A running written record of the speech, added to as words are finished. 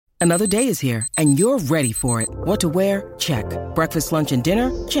Another day is here, and you're ready for it. What to wear? Check. Breakfast, lunch, and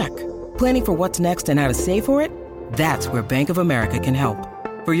dinner? Check. Planning for what's next and how to save for it? That's where Bank of America can help.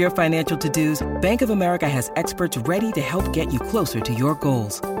 For your financial to-dos, Bank of America has experts ready to help get you closer to your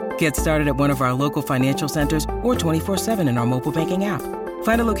goals. Get started at one of our local financial centers or 24/7 in our mobile banking app.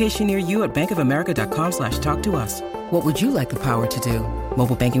 Find a location near you at bankofamerica.com/talktous. What would you like the power to do?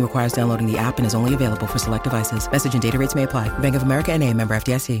 Mobile banking requires downloading the app and is only available for select devices. Message and data rates may apply. Bank of America N.A., member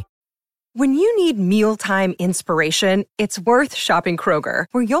FDIC. When you need mealtime inspiration, it's worth shopping Kroger,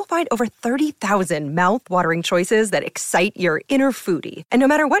 where you'll find over 30,000 mouth-watering choices that excite your inner foodie. And no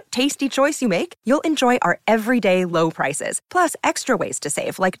matter what tasty choice you make, you'll enjoy our everyday low prices, plus extra ways to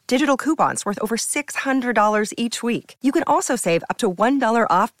save, like digital coupons worth over $600 each week. You can also save up to $1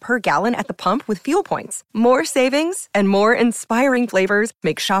 off per gallon at the pump with fuel points. More savings and more inspiring flavors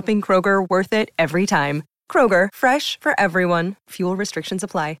make shopping Kroger worth it every time. Kroger, fresh for everyone. Fuel restrictions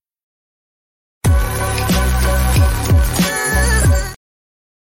apply.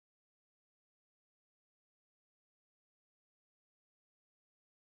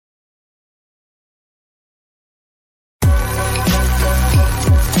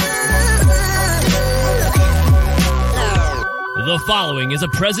 The following is a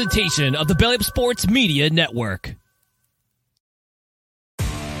presentation of the Belly Up Sports Media Network.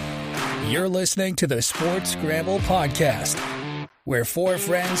 You're listening to the Sports Scramble Podcast, where four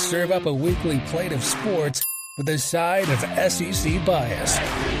friends serve up a weekly plate of sports with a side of SEC bias.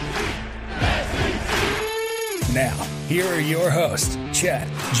 Now, here are your hosts, Chet,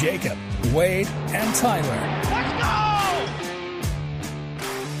 Jacob, Wade, and Tyler. Let's go!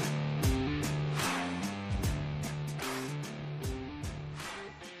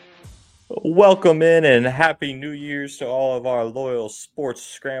 Welcome in and Happy New Year's to all of our loyal Sports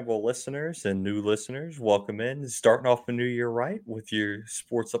Scramble listeners and new listeners. Welcome in. Starting off the new year right with your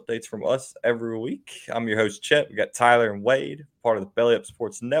sports updates from us every week. I'm your host, Chet. We got Tyler and Wade, part of the Belly Up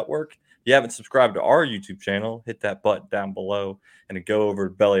Sports Network. If you haven't subscribed to our YouTube channel, hit that button down below and go over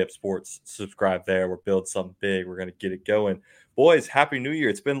to Belly Up Sports. Subscribe there. We're building something big. We're going to get it going. Boys, Happy New Year.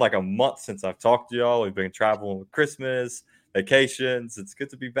 It's been like a month since I've talked to y'all. We've been traveling with Christmas, vacations. It's good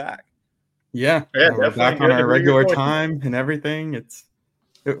to be back. Yeah, we're back on our regular time and everything.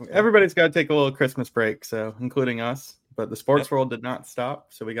 Everybody's got to take a little Christmas break, so including us. But the sports world did not stop,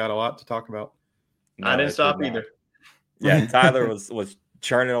 so we got a lot to talk about. No, I didn't stop either. Yeah, Tyler was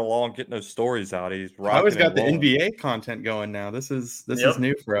churning along, getting those stories out. He's rocking. I always got the NBA content going now. This is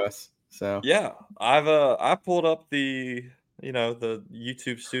new for us. So yeah, I pulled up the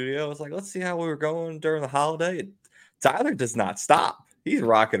YouTube studio. I was like, let's see how we were going during the holiday. Tyler does not stop. He's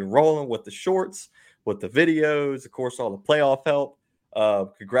rocking and rolling with the shorts, with the videos, of course, all the playoff help.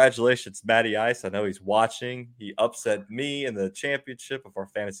 Congratulations, Matty Ice. I know he's watching. He upset me in the championship of our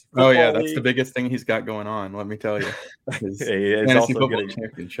fantasy football that's league. the biggest thing he's got going on, let me tell you. It's also football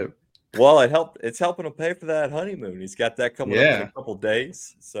championship. Well, it's helping him pay for that honeymoon. He's got that coming up in a couple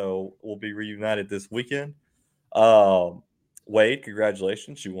days, so we'll be reunited this weekend. Wade,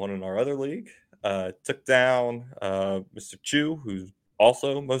 congratulations. You won in our other league. Took down Mr. Chu, who's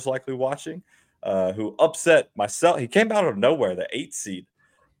also most likely watching, who upset myself. He came out of nowhere, the 8th seed.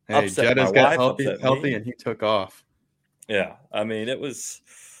 Hey, Jetta's got healthy and he took off. Yeah, I mean, it was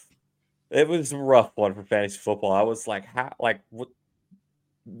a rough one for fantasy football. I was like, what?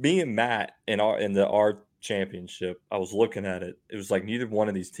 Me and Matt in our championship, I was looking at it. It was like neither one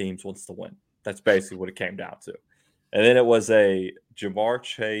of these teams wants to win. That's basically what it came down to. And then it was a Jamar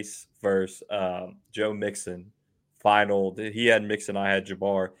Chase versus Joe Mixon final. He had Mixon, I had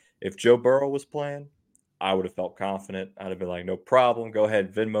Jamar. If Joe Burrow was playing, I would have felt confident. I'd have been like, no problem. Go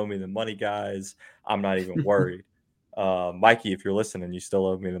ahead, Venmo me the money, guys. I'm not even worried. Mikey, if you're listening, you still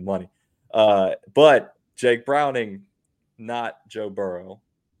owe me the money. But Jake Browning, not Joe Burrow.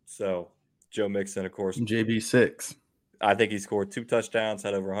 So Joe Mixon, of course. JB6. I think he scored 2 touchdowns,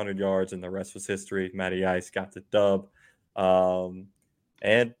 had over 100 yards, and the rest was history. Matty Ice got the dub.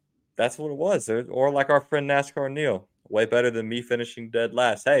 And that's what it was. Or like our friend NASCAR Neil, way better than me finishing dead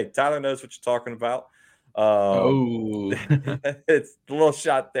last. Hey, Tyler knows what you're talking about. It's a little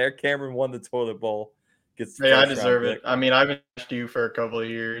shot there. Cameron won the toilet bowl. I deserve it. I mean, I've been watching you for a couple of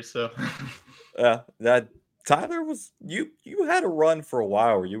years, so. Tyler was you had a run for a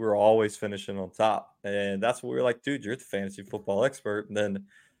while where you were always finishing on top, and that's what we were like, dude, you're the fantasy football expert. And then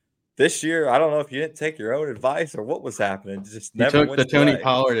this year, I don't know if you didn't take your own advice or what was happening. Just never took the Tony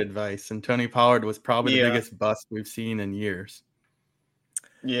Pollard advice, and Tony Pollard was probably the biggest bust we've seen in years.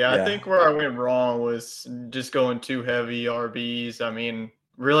 Yeah, I think where I went wrong was just going too heavy RBs. I mean,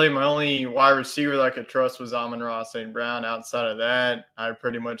 Really, my only wide receiver that I could trust was Amon-Ra St. Brown. Outside of that, I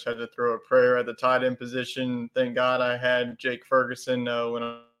pretty much had to throw a prayer at the tight end position. Thank God I had Jake Ferguson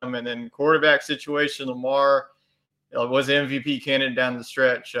and then quarterback situation, Lamar was MVP candidate down the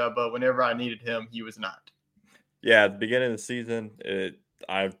stretch, but whenever I needed him, he was not. Yeah, at the beginning of the season,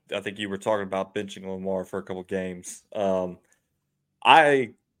 I think you were talking about benching Lamar for a couple games. What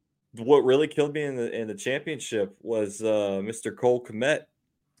really killed me in the championship was Mr. Cole Kmet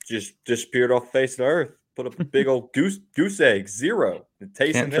just disappeared off the face of the earth. Put up a big old goose egg, 0. And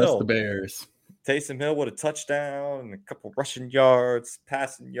Can't trust the Bears. Taysom Hill with a touchdown and a couple rushing yards,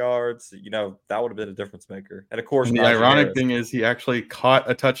 passing yards. That would have been a difference maker. And of course, and the ironic thing is he actually caught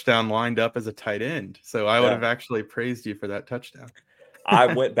a touchdown lined up as a tight end. So I would have actually praised you for that touchdown. I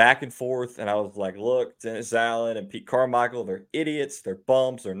went back and forth, and I was like, look, Dennis Allen and Pete Carmichael, they're idiots. They're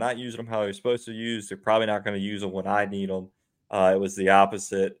bums. They're not using them how they're supposed to use. They're probably not going to use them when I need them. It was the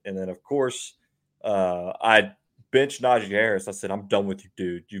opposite. And then, of course, I benched Najee Harris. I said, I'm done with you,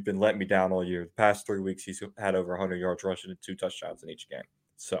 dude. You've been letting me down all year. The past 3 weeks, he's had over 100 yards rushing and 2 touchdowns in each game.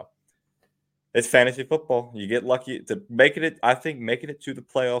 So it's fantasy football. You get lucky to making it. I think making it to the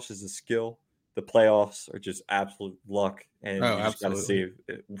playoffs is a skill. The playoffs are just absolute luck, and you just got to see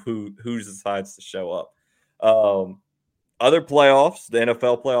who decides to show up. Other playoffs, the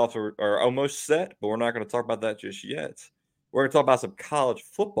NFL playoffs are almost set, but we're not going to talk about that just yet. We're going to talk about some college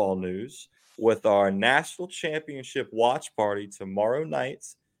football news with our national championship watch party tomorrow night.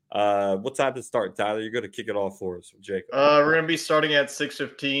 What time to start, Tyler? You're going to kick it off for us, Jacob. We're going to be starting at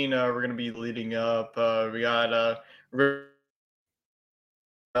 6:15. We're going to be leading up. We got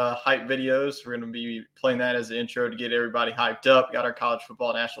hype videos. We're going to be playing that as an intro to get everybody hyped up. Got our college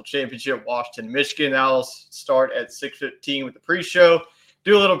football national championship, Washington, Michigan. That'll start at 6:15 with the pre-show.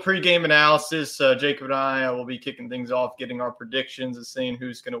 Do a little pre-game analysis. Jacob and I will be kicking things off, getting our predictions and seeing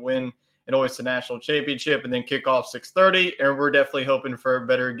who's going to win and always the national championship, and then kick off 6:30. And we're definitely hoping for a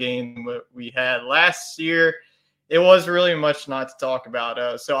better game than what we had last year. It was really much not to talk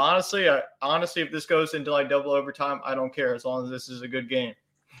about. So honestly, if this goes into like double overtime, I don't care as long as this is a good game.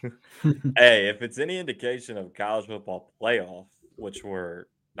 Hey, if it's any indication of college football playoff, which the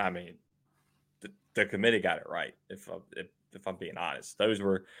committee got it right. If I'm being honest, those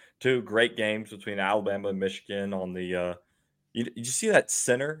were 2 great games between Alabama and Michigan. On the, did you see that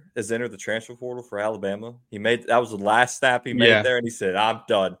center has entered the transfer portal for Alabama? That was the last snap he made there, and he said, "I'm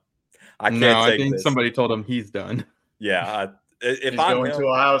done. I think somebody told him he's done. Yeah, he's going to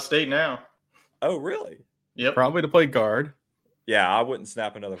Ohio State now. Oh, really? Yep. Probably to play guard. Yeah, I wouldn't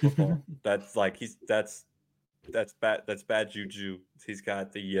snap another football. That's bad juju. He's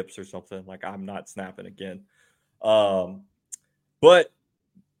got the yips or something. Like, I'm not snapping again. But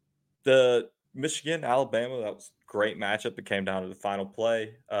the Michigan Alabama, that was a great matchup. It came down to the final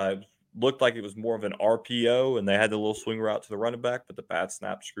play. It looked like it was more of an RPO, and they had the little swing route to the running back, but the bad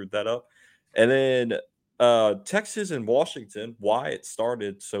snap screwed that up. And then Texas and Washington. Why it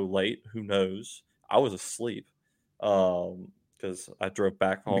started so late? Who knows? I was asleep. Because I drove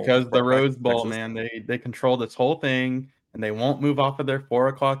back home. Because the Rose Bowl, man, they control this whole thing, and they won't move off of their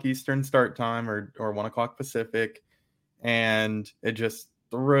 4:00 Eastern start time or 1:00 Pacific, and it just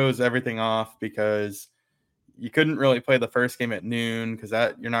throws everything off because you couldn't really play the first game at noon because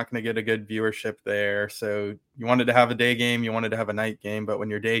that you're not going to get a good viewership there. So you wanted to have a day game, you wanted to have a night game, but when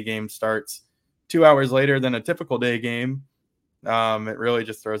your day game starts 2 hours later than a typical day game, it really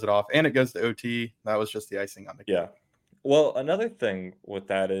just throws it off, and it goes to OT. That was just the icing on the cake. Yeah. Well, another thing with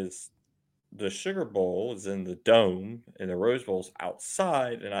that is the Sugar Bowl is in the dome and the Rose Bowl's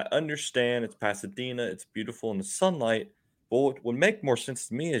outside. And I understand it's Pasadena. It's beautiful in the sunlight. But what would make more sense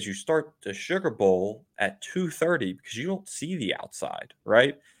to me is you start the Sugar Bowl at 2:30 because you don't see the outside,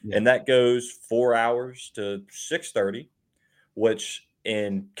 right? Yeah. And that goes 4 hours to 6:30, which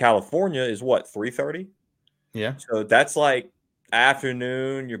in California is what, 3:30? Yeah. So that's like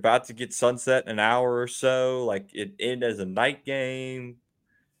afternoon, you're about to get sunset in an hour or so, like it end as a night game.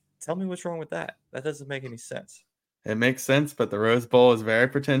 Tell me what's wrong with that. That doesn't make any sense. It makes sense, but the Rose Bowl is very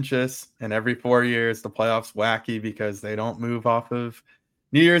pretentious, and every 4 years the playoffs wacky because they don't move off of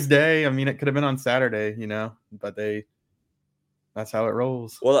New Year's Day. I mean, it could have been on Saturday, but that's how it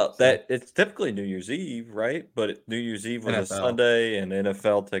rolls. Well, it's typically New Year's Eve, right? But New Year's Eve was a Sunday, and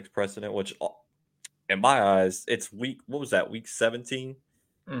NFL takes precedent, which in my eyes, it's week 17?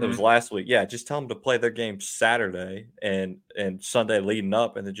 Mm-hmm. It was last week. Yeah, just tell them to play their game Saturday and Sunday leading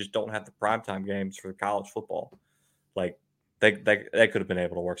up, and then just don't have the primetime games for college football. Like, they could have been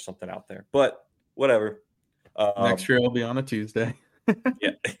able to work something out there. But whatever. Next year it'll be on a Tuesday.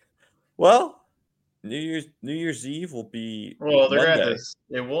 Yeah. Well, New Year's Eve will be Well, they're at Monday. this.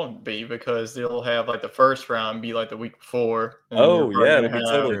 It won't be because they'll have like the first round be like the week before. And Oh you're probably yeah, gonna it'll be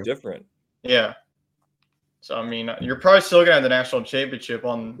have, totally different. yeah. So I mean, you're probably still gonna have the national championship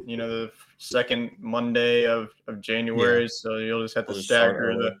on the second Monday of January. So you'll just have to We'll just start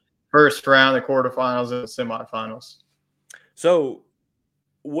stagger early. the first round, the quarterfinals, and the semifinals. So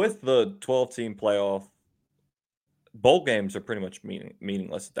with the 12-team playoff, bowl games are pretty much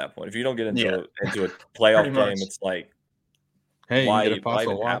meaningless at that point. If you don't get into a playoff Pretty game, much. it's like, Hey, why you get a why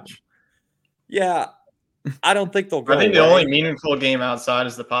possible even have watch. them? Yeah, I don't think they'll go I think the away. only meaningful game outside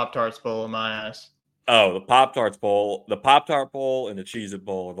is the Pop-Tarts Bowl in my eyes. Oh, the Pop-Tarts Bowl, the Pop-Tart Bowl, and the Cheez-It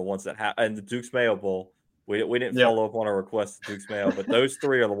Bowl are the ones that have, and the Duke's Mayo Bowl. We didn't Yep. follow up on our request to Duke's Mayo, but those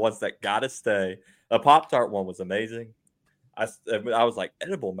three are the ones that got to stay. The Pop-Tart one was amazing. I was like,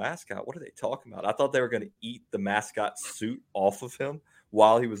 edible mascot? What are they talking about? I thought they were going to eat the mascot suit off of him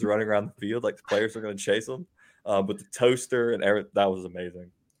while he was running around the field, like the players were going to chase him. But the toaster and that was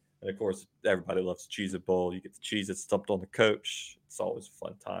amazing. And of course, everybody loves the Cheez-It Bowl. You get the Cheez-It stumped on the coach. It's always a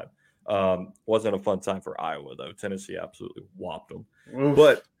fun time. Wasn't a fun time for Iowa, though. Tennessee absolutely whopped them. Oof.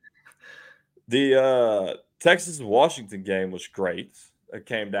 But the Texas and Washington game was great. It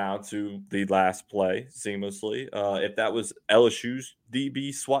came down to the last play seamlessly. If that was LSU's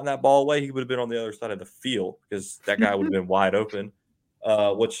DB swatting that ball away, he would have been on the other side of the field because that guy would have been wide open,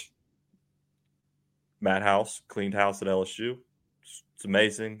 which Matt House cleaned house at LSU. It's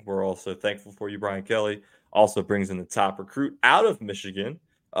amazing. We're also thankful for you, Brian Kelly. Also brings in the top recruit out of Michigan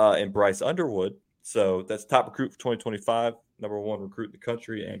and Bryce Underwood. So that's top recruit for 2025, number one recruit in the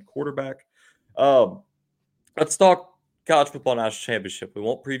country and quarterback. Let's talk college football national championship. We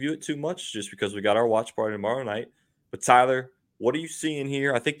won't preview it too much just because we got our watch party tomorrow night. But Tyler, what are you seeing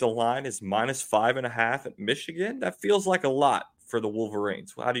here? I think the line is -5.5 at Michigan. That feels like a lot for the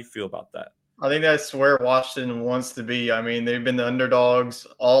Wolverines. How do you feel about that? I think that's where Washington wants to be. I mean, they've been the underdogs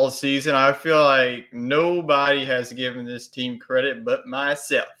all season. I feel like nobody has given this team credit but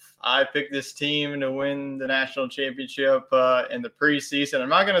myself. I picked this team to win the national championship in the preseason. I'm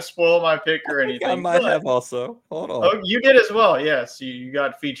not going to spoil my pick or anything. I might have also. Hold on. Oh, you did as well. Yes, you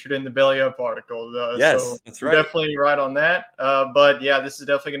got featured in the Belly Up article. Yes, so that's right. Definitely right on that. But yeah, this is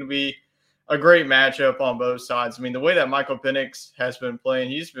definitely going to be a great matchup on both sides. I mean, the way that Michael Penix has been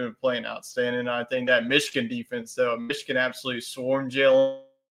playing, he's been playing outstanding. I think that Michigan defense, though, Michigan absolutely swarmed Jalen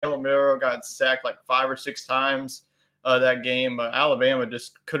Milroe, got sacked like 5 or 6 times that game. Alabama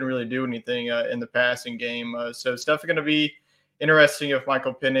just couldn't really do anything in the passing game. So it's definitely going to be interesting if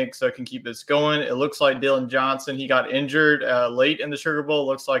Michael Penix can keep this going. It looks like Dylan Johnson, he got injured late in the Sugar Bowl.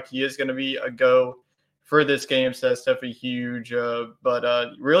 Looks like he is going to be a go for this game, so that's definitely huge.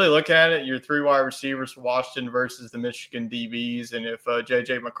 But really looking at it, your 3 wide receivers for Washington versus the Michigan DBs. And if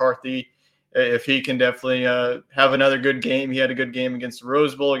J.J. McCarthy, if he can definitely have another good game. He had a good game against the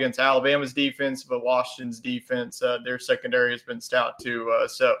Rose Bowl against Alabama's defense, but Washington's defense, their secondary has been stout too.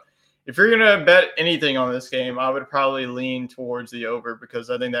 So if you're going to bet anything on this game, I would probably lean towards the over because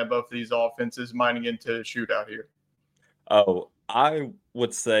I think that both of these offenses might get into a shootout here. Oh, I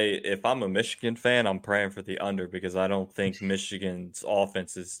would say if I'm a Michigan fan, I'm praying for the under because I don't think Michigan's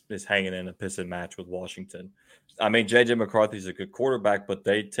offense is hanging in a pissing match with Washington. I mean, J.J. McCarthy's a good quarterback, but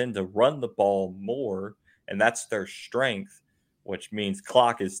they tend to run the ball more, and that's their strength, which means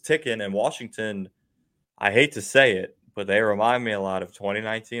clock is ticking. And Washington, I hate to say it, but they remind me a lot of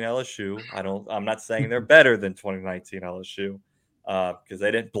 2019 LSU. I'm not saying they're better than 2019 LSU because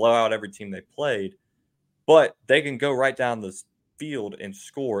they didn't blow out every team they played, but they can go right down the field and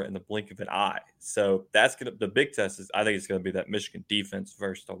score in the blink of an eye. So that's the big test is I think it's going to be that Michigan defense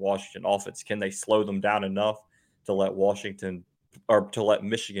versus the Washington offense. Can they slow them down enough to let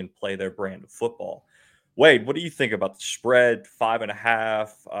Michigan play their brand of football? Wade, what do you think about the spread 5.5?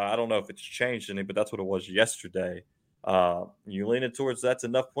 I don't know if it's changed any, but that's what it was yesterday. You leaning towards that's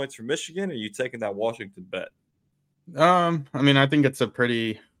enough points for Michigan, or are you taking that Washington bet? I mean, I think it's a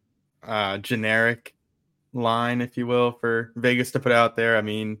pretty generic line, if you will, for Vegas to put out there. I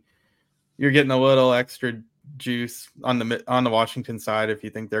mean, you're getting a little extra juice on the Washington side if you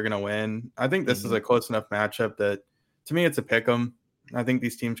think they're going to win. I think this is a close enough matchup that, to me, it's a pick 'em. I think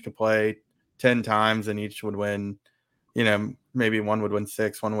these teams could play 10 times and each would win. Maybe one would win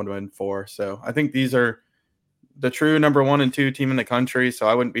 6, one would win 4. So I think these are the true number 1 and 2 team in the country. So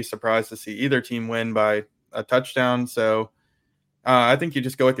I wouldn't be surprised to see either team win by a touchdown. So I think you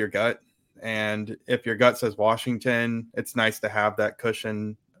just go with your gut. And if your gut says Washington, it's nice to have that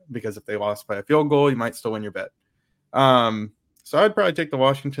cushion because if they lost by a field goal, you might still win your bet. So I'd probably take the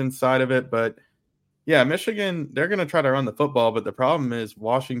Washington side of it, but Yeah, Michigan, they're going to try to run the football, but the problem is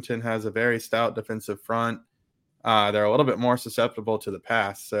Washington has a very stout defensive front. They're a little bit more susceptible to the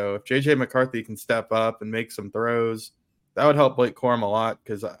pass. So if J.J. McCarthy can step up and make some throws, that would help Blake Corum a lot,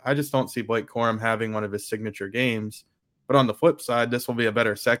 because I just don't see Blake Corum having one of his signature games. But on the flip side, this will be a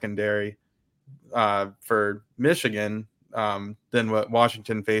better secondary for Michigan than what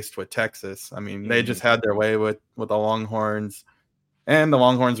Washington faced with Texas. I mean, they just had their way with the Longhorns, and the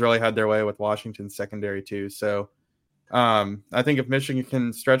Longhorns really had their way with Washington's secondary too. So I think if Michigan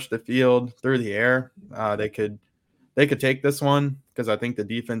can stretch the field through the air, they could take this one, because I think the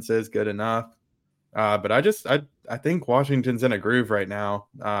defense is good enough. But I think Washington's in a groove right now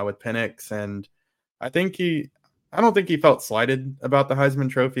with Penix, and I don't think he felt slighted about the Heisman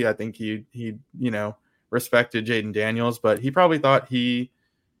Trophy. I think he respected Jaden Daniels, but he probably thought he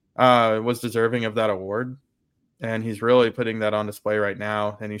was deserving of that award, and he's really putting that on display right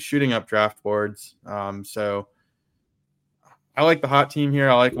now, and he's shooting up draft boards. So I like the hot team here.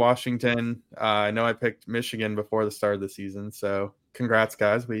 I like Washington. I know I picked Michigan before the start of the season, so congrats,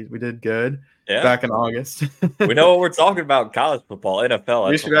 guys. We did good back in August. We know what we're talking about in college football, NFL.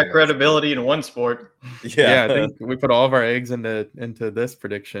 At least we got credibility in one sport. Yeah, I think we put all of our eggs into this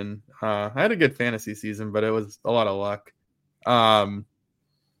prediction. I had a good fantasy season, but it was a lot of luck.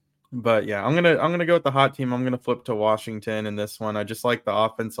 But yeah, I'm gonna go with the hot team. I'm gonna flip to Washington in this one. I just like the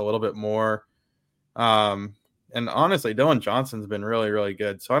offense a little bit more. And honestly, Dylan Johnson's been really, really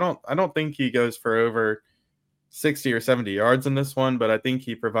good. So I don't think he goes for over 60 or 70 yards in this one, but I think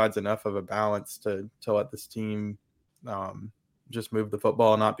he provides enough of a balance to let this team just move the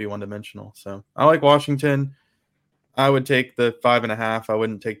football and not be one-dimensional. So I like Washington. I would take the 5.5. I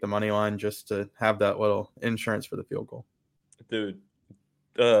wouldn't take the money line just to have that little insurance for the field goal. Dude,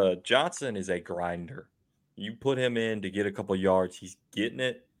 Johnson is a grinder. You put him in to get a couple yards, he's getting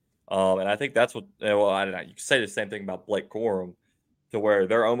it. And I think that's what, well, I don't know. You can say the same thing about Blake Corum, to where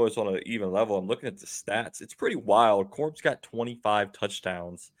they're almost on an even level. I'm looking at the stats. It's pretty wild. Corum's got 25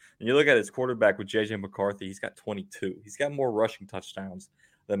 touchdowns. And you look at his quarterback with J.J. McCarthy, he's got 22. He's got more rushing touchdowns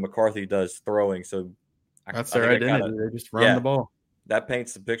than McCarthy does throwing. So that's their identity. They just run the ball. That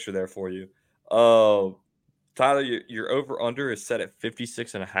paints the picture there for you. Tyler, your over-under is set at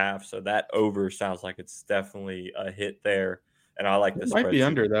 56.5. So that over sounds like it's definitely a hit there. And I like this. It might be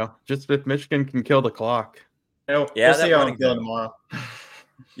under, though. Just if Michigan can kill the clock. We'll see how I'm feeling tomorrow.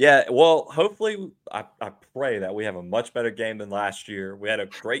 Yeah, well, hopefully, I pray that we have a much better game than last year. We had a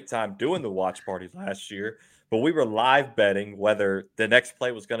great time doing the watch parties last year, but we were live betting whether the next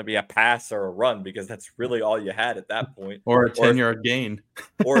play was going to be a pass or a run, because that's really all you had at that point. Or a 10-yard gain.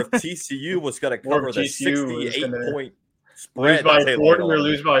 Or if TCU was going to cover the 68-point spread. Lose by 40 or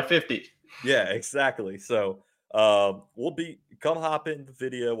lose by 50. Yeah, exactly. So come hop in the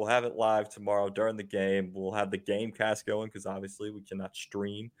video. We'll have it live tomorrow during the game. We'll have the game cast going, because obviously we cannot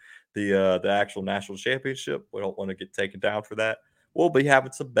stream the actual national championship. We don't want to get taken down for that. We'll be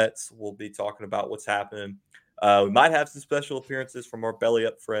having some bets. We'll be talking about what's happening. We might have some special appearances from our belly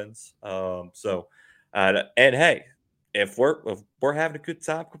up friends. And hey, if we're having a good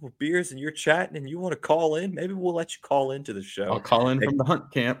time, a couple of beers, and you're chatting and you want to call in, maybe we'll let you call into the show. I'll call in from the hunt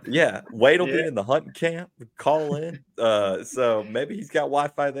camp. Yeah, Wade will be in the hunting camp. Call in. So maybe he's got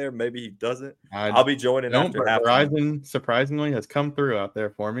Wi-Fi there. Maybe he doesn't. I'll be joining after Verizon surprisingly has come through out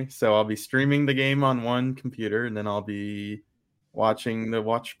there for me. So I'll be streaming the game on one computer, and then I'll watching the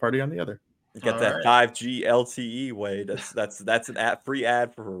watch party on the other. You got that 5G LTE, Wade. That's an free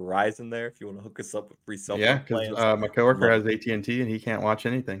ad for Verizon there if you want to hook us up with free cell phone plans. Yeah, because my coworker has AT&T and he can't watch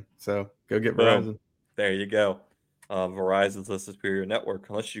anything. So go get Verizon. There you go. Verizon's the superior network,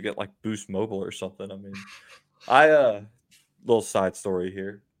 unless you get like Boost Mobile or something. I mean, little side story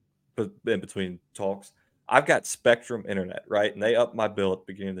here, but in between talks, I've got Spectrum Internet, right? And they upped my bill at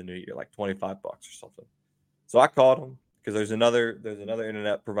the beginning of the new year, like $25 or something. So I called them, because there's another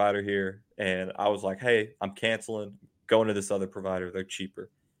internet provider here, and I was like, hey, I'm canceling, going to this other provider. They're cheaper.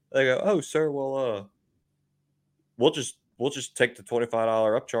 They go, oh, sir, well, we'll just take the $25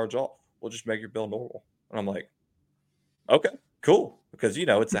 upcharge off. We'll just make your bill normal. And I'm like, okay, cool. Because,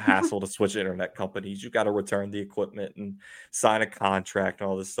 it's a hassle to switch internet companies. You got to return the equipment and sign a contract and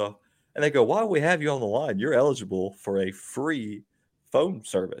all this stuff. And they go, while we have you on the line, you're eligible for a free phone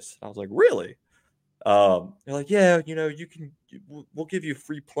service. I was like, really? They're like, yeah, we'll give you a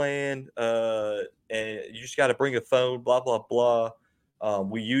free plan, and you just got to bring a phone, blah, blah, blah.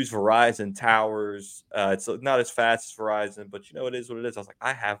 We use Verizon towers. It's not as fast as Verizon, but it is what it is. I was like,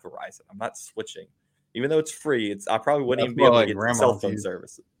 I have Verizon. I'm not switching. Even though it's free, I probably wouldn't even be able to get cell phone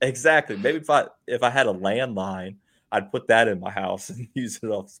service. Exactly. Maybe if I had a landline, I'd put that in my house and use it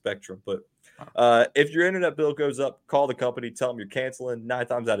off Spectrum. But if your internet bill goes up, call the company, tell them you're canceling. 9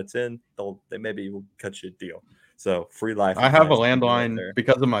 times out of 10, they maybe will cut you a deal. So free life. I have a landline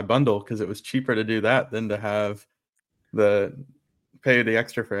because of my bundle, because it was cheaper to do that than to have pay the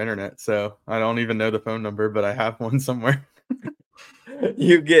extra for internet. So I don't even know the phone number, but I have one somewhere.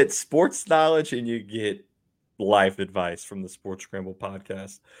 You get sports knowledge and you get life advice from the Sports Scramble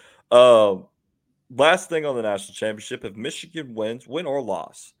podcast. Last thing on the national championship, if Michigan wins, win or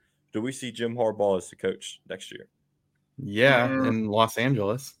loss, do we see Jim Harbaugh as the coach next year? Yeah, in Los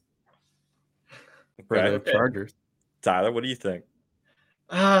Angeles for the Chargers. Tyler, what do you think?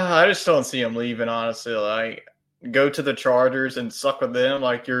 I just don't see him leaving, honestly. Like, go to the Chargers and suck with them.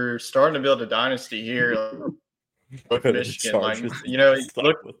 Like, you're starting to build a dynasty here with Michigan. Like, you know,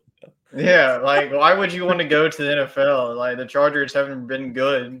 yeah, like, why would you want to go to the NFL? Like, the Chargers haven't been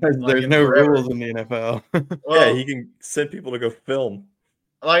good. There's no rules in the NFL. Well, yeah, he can send people to go film.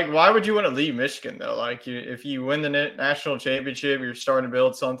 Like, why would you want to leave Michigan, though? Like, if you win the national championship, you're starting to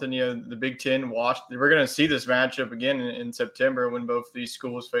build something. You know, the Big Ten we're going to see this matchup again in September when both of these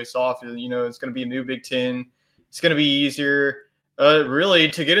schools face off. You know, it's going to be a new Big Ten. It's going to be easier, really,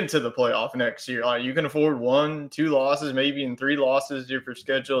 to get into the playoff next year. Like, you can afford 1, 2 losses, maybe in 3 losses if your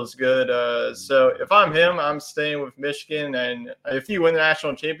schedule is good. So if I'm him, I'm staying with Michigan. And if you win the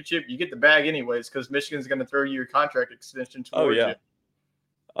national championship, you get the bag anyways, because Michigan's going to throw you your contract extension towards you.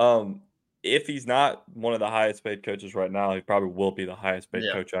 If he's not one of the highest paid coaches right now, he probably will be the highest paid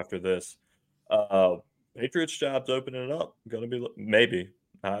coach after this. Patriots job's opening up. Going to be maybe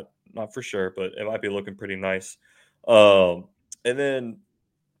not for sure, but it might be looking pretty nice. And then,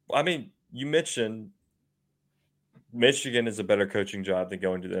 I mean, you mentioned Michigan is a better coaching job than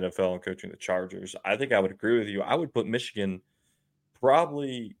going to the NFL and coaching the Chargers. I think I would agree with you. I would put Michigan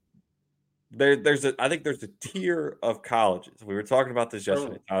probably. I think there's a tier of colleges. We were talking about this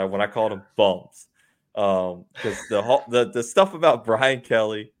yesterday when I called them bums, because the stuff about Brian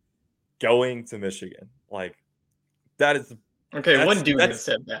Kelly going to Michigan, like, that is okay. One dude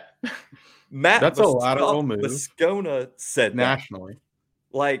said that. That's a lateral move. Moscona said nationally,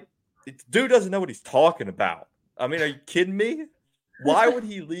 like, dude doesn't know what he's talking about. I mean, are you kidding me? Why would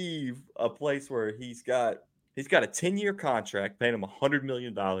he leave a place where he's got a 10-year contract, paying him $100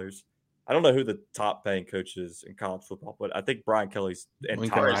 million? I don't know who the top paying coach is in college football, but I think Brian Kelly's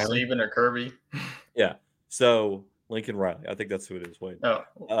Saban or Kirby. Yeah. So Lincoln Riley. I think that's who it is. Wait.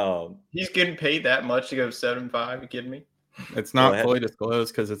 Oh. He's getting paid that much to go 7.5. You kidding me? It's not fully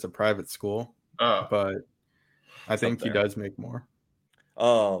disclosed because it's a private school. Oh. But I think he does make more.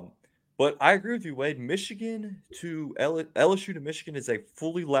 But I agree with you, Wade. Michigan to LSU to Michigan is a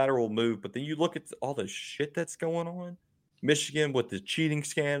fully lateral move, but then you look at all the shit that's going on. Michigan with the cheating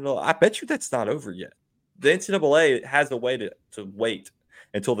scandal. I bet you that's not over yet. The NCAA has a way to wait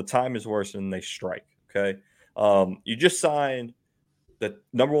until the time is worse and they strike. Okay. You just signed the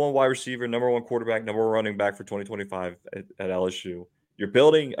number 1 wide receiver, number 1 quarterback, number 1 running back for 2025 at LSU. You're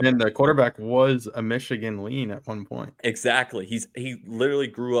building. And the quarterback was a Michigan lean at one point. Exactly. He literally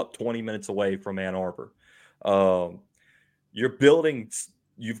grew up 20 minutes away from Ann Arbor. You're building.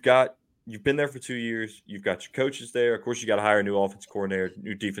 You've been there for 2 years. You've got your coaches there. Of course, you got to hire a new offense coordinator,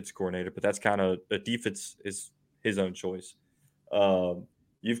 new defense coordinator, but that's kind of the defense is his own choice.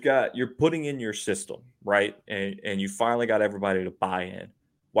 You're putting in your system, right? And you finally got everybody to buy in.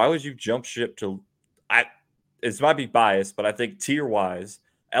 Why would you jump ship to it might be biased, but I think tier-wise,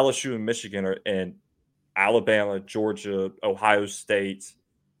 LSU and Michigan and Alabama, Georgia, Ohio State,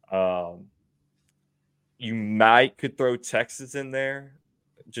 you could throw Texas in there,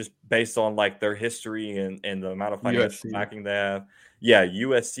 just based on like their history and the amount of financial backing they have. Yeah,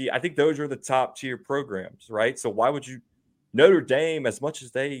 USC. I think those are the top tier programs, right? So why would you Notre Dame, as much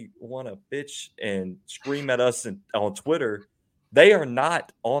as they want to bitch and scream at us on Twitter, they are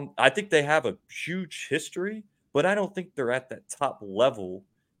not on. I think they have a huge history, but I don't think they're at that top level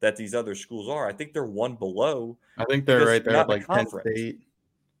that these other schools are. I think they're one below. I think they're right there at like Penn State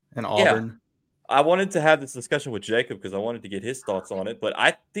and Auburn. Yeah. I wanted to have this discussion with Jacob because I wanted to get his thoughts on it. But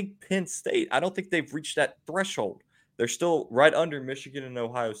I think Penn State, I don't think they've reached that threshold. They're still right under Michigan and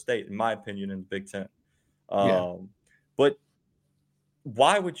Ohio State, in my opinion, in the Big Ten. But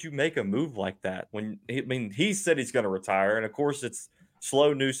why would you make a move like that? He said he's going to retire. And, of course, it's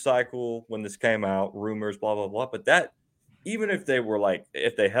slow news cycle when this came out, rumors, blah, blah, blah. But that, even if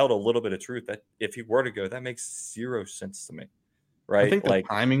they held a little bit of truth, that if he were to go, that makes zero sense to me. Right? I think the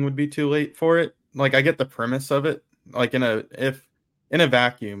timing would be too late for it. Like, I get the premise of it. Like, in a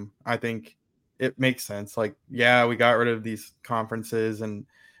vacuum, I think it makes sense. Like, yeah, we got rid of these conferences and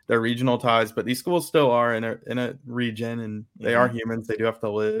their regional ties, but these schools still are in a region, and they are humans. They do have to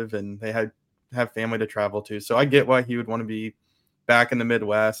live, and they have family to travel to. So I get why he would want to be back in the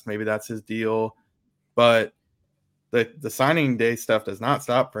Midwest. Maybe that's his deal, but the signing day stuff does not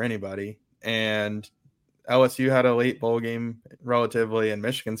stop for anybody. And LSU had a late bowl game relatively, and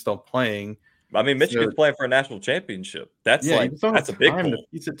Michigan's still playing. I mean, Michigan's playing for a national championship. That's that's a big time to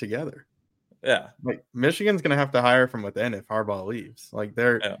piece it together. Yeah, like Michigan's gonna have to hire from within if Harbaugh leaves. Like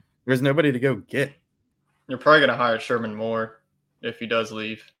there's nobody to go get. You're probably gonna hire Sherman Moore if he does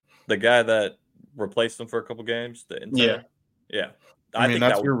leave. The guy that replaced him for a couple games. Yeah. I mean,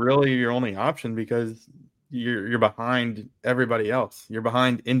 that's really your only option because you're behind everybody else. You're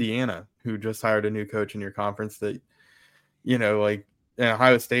behind Indiana, who just hired a new coach in your conference. That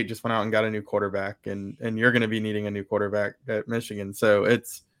Ohio State just went out and got a new quarterback, and you're going to be needing a new quarterback at Michigan. So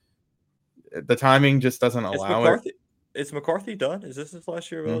the timing just doesn't allow it. Is McCarthy done? Is this his last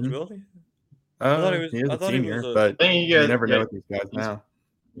year of eligibility? I thought he was a senior, but you never know with these guys now.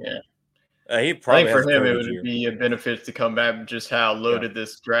 Yeah. He probably I think for him, it would be a benefit to come back just how loaded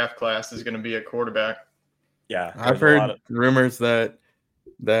this draft class is going to be at quarterback. Yeah. I've heard rumors that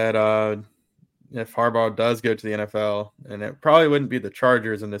if Harbaugh does go to the NFL, and it probably wouldn't be the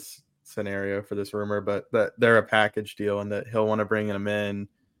Chargers in this scenario for this rumor, but that they're a package deal and that he'll want to bring him in,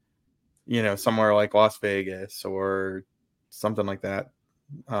 somewhere like Las Vegas or something like that.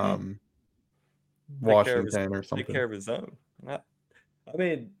 Washington or something. Take care of his own. I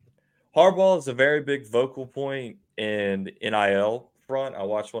mean, Harbaugh is a very big vocal point in NIL front. I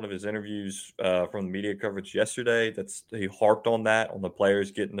watched one of his interviews from the media coverage yesterday. He harped on that, on the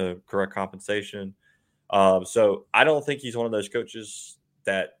players getting the correct compensation. So I don't think he's one of those coaches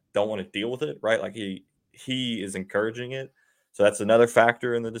that don't want to deal with it, right? Like he is encouraging it. So that's another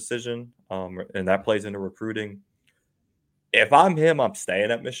factor in the decision, and that plays into recruiting. If I'm him, I'm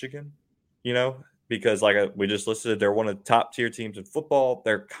staying at Michigan, because we just listed, they're one of the top tier teams in football.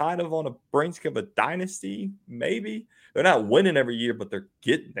 They're kind of on a brink of a dynasty, maybe. They're not winning every year, but they're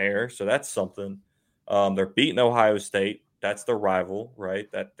getting there. So that's something. They're beating Ohio State. That's their rival, right?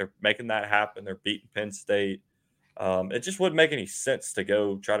 That they're making that happen. They're beating Penn State. It just wouldn't make any sense to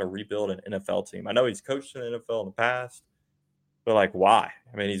go try to rebuild an NFL team. I know he's coached in the NFL in the past, but why?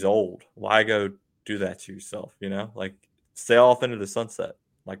 I mean, he's old. Why go do that to yourself? Sail off into the sunset,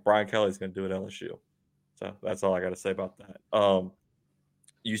 like Brian Kelly's going to do at LSU. So that's all I got to say about that.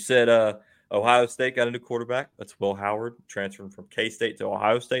 You said Ohio State got a new quarterback. That's Will Howard, transferring from K-State to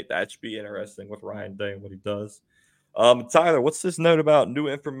Ohio State. That should be interesting with Ryan Day and what he does. Tyler, what's this note about new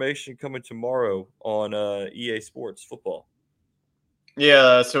information coming tomorrow on EA Sports football?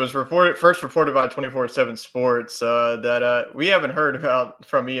 Yeah, so it was first reported by 24/7 Sports that we haven't heard about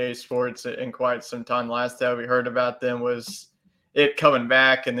from EA Sports in quite some time. Last time we heard about them was it coming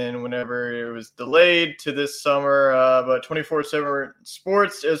back, and then whenever it was delayed to this summer. But 24/7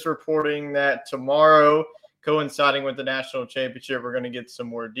 Sports is reporting that tomorrow, coinciding with the national championship, we're going to get some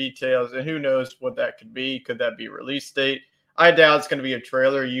more details, and who knows what that could be. Could that be release date? I doubt it's going to be a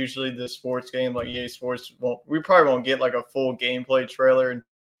trailer. Usually the sports game like EA Sports we probably won't get a full gameplay trailer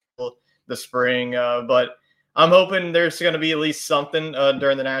until the spring. But I'm hoping there's going to be at least something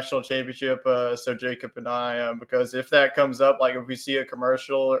during the national championship. So Jacob and I, because if that comes up, if we see a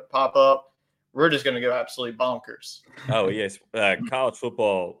commercial pop up, we're just going to go absolutely bonkers. Oh, yes. College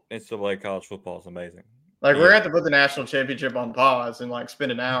football, NCAA college football is amazing. We're going to have to put the national championship on pause and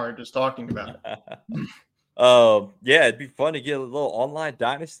spend an hour just talking about it. It'd be fun to get a little online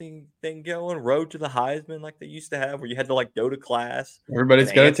dynasty thing going, road to the Heisman like they used to have, where you had to go to class.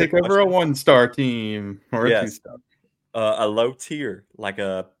 Everybody's got to take over a 1-star team or a 2-star. A low tier like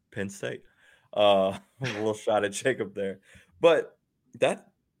a Penn State. A little shot at Jacob there, but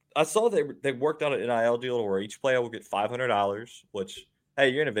I saw they worked out an NIL deal where each player will get $500. Which, hey,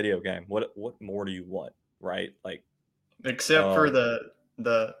 you're in a video game. What more do you want, right? Except for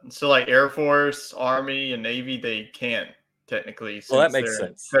Air Force, Army, and Navy, they can't technically. Well, that makes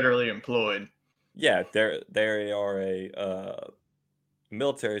sense. Federally employed. Yeah, they are a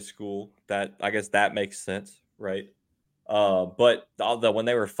military school. That I guess that makes sense, right? But when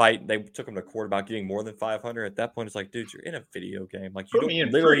they were fighting, they took them to court about getting more than 500. At that point, it's dude, you're in a video game. You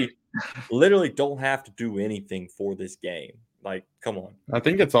don't literally don't have to do anything for this game. Come on. I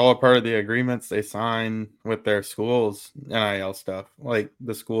think it's all a part of the agreements they sign with their schools, NIL stuff.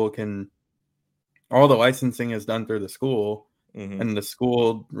 The school all the licensing is done through the school, and the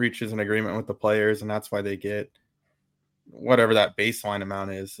school reaches an agreement with the players, and that's why they get whatever that baseline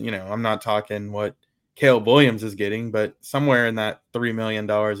amount is. I'm not talking what Caleb Williams is getting, but somewhere in that $3 million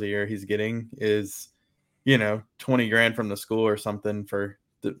a year he's getting is, $20,000 from the school or something for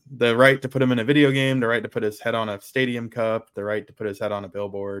the right to put him in a video game, the right to put his head on a stadium cup, the right to put his head on a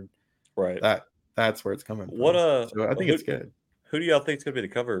billboard. Right. That's where it's coming from. So I think it's good. Who do y'all think is going to be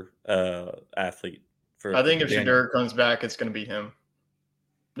the cover athlete? I think if Shedeur comes back, it's going to be him.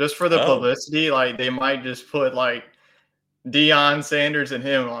 Just for the publicity, like they might just put like Deion Sanders and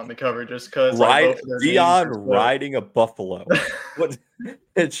him on the cover just because. Deion riding a buffalo. What?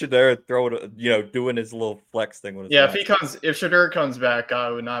 And Shedeur throwing, doing his little flex thing. With his if Shedeur comes back, I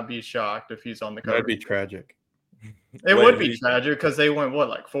would not be shocked if he's on the cover. That'd be tragic. It would be tragic because they went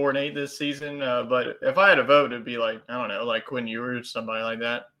 4-8 this season. But if I had a vote, it'd be like I don't know, like Quinn Ewers, somebody like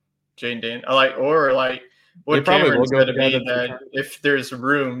that, Jane Dan, what Cameron said to me that if there's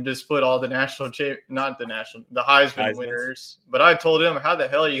room, just put all the the Heisman winners. But I told him, how the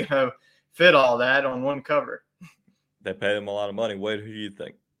hell are you gonna fit all that on one cover? They pay him a lot of money. Wade, who do you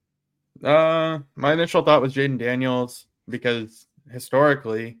think? My initial thought was Jaden Daniels because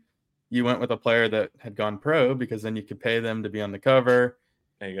historically you went with a player that had gone pro because then you could pay them to be on the cover.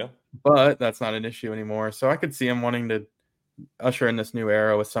 There you go. But that's not an issue anymore. So I could see him wanting to usher in this new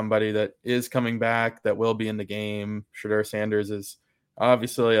era with somebody that is coming back, that will be in the game. Shedeur Sanders is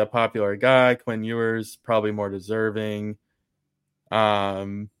obviously a popular guy. Quinn Ewers probably more deserving. I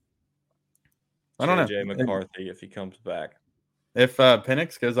don't know. JJ McCarthy, if he comes back. If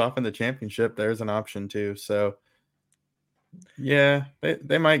Penix goes off in the championship, there's an option too. So yeah,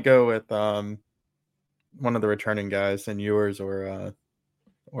 they might go with one of the returning guys, and Ewers or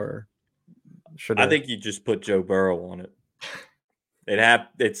should I think you just put Joe Burrow on it.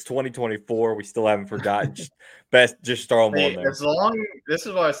 It's 2024. We still haven't forgotten. Just throw him on there. This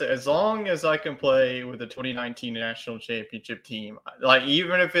is what I say. As long as I can play with the 2019 national championship team, like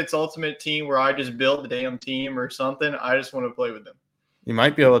even if it's Ultimate Team where I just build the damn team or something, I just want to play with them. You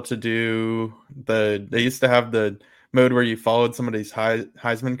might be able to do they used to have the mode where you followed somebody's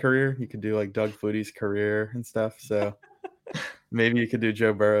Heisman career. You could do like Doug Flutie's career and stuff. So maybe you could do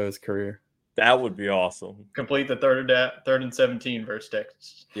Joe Burrow's career. That would be awesome. Complete the third and 17 versus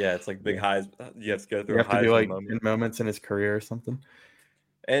Texas. Yeah, it's like big highs. You have to go through. You have to do like moments in his career or something.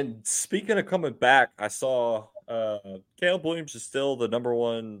 And speaking of coming back, I saw Caleb Williams is still the number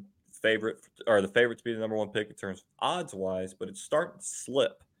one favorite, or the favorite to be the number one pick in terms of odds wise, but it's starting to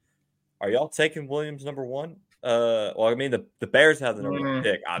slip. Are y'all taking Williams number one? Well, I mean the Bears have the number one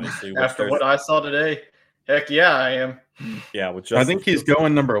pick, obviously. After what I saw today, heck yeah, I am. Yeah, I think he's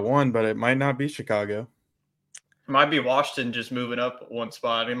going number one, but it might not be Chicago. It might be Washington just moving up one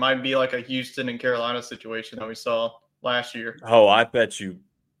spot. It might be like a Houston and Carolina situation that we saw last year. Oh, I bet you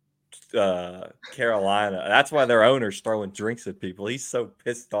Carolina. That's why their owner's throwing drinks at people. He's so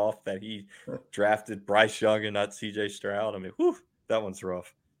pissed off that he drafted Bryce Young and not CJ Stroud. I mean, that one's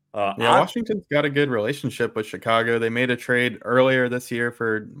rough. Washington's got a good relationship with Chicago. They made a trade earlier this year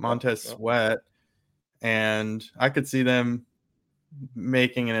for Montez Sweat, and I could see them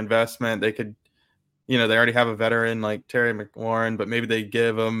making an investment. They could, they already have a veteran like Terry McLaurin, but maybe they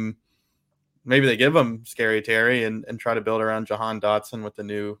give him Scary Terry and try to build around Jahan Dotson with the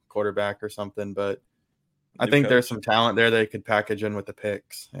new quarterback or something. But I think there's some talent there they could package in with the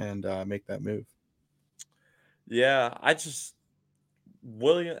picks and make that move. Yeah,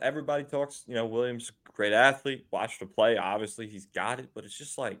 everybody talks, Williams, great athlete, watched him play. Obviously, he's got it, but it's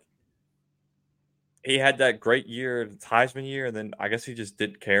just like he had that great year, the Heisman year, and then I guess he just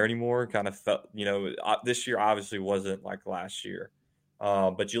didn't care anymore. Kind of felt, this year obviously wasn't like last year.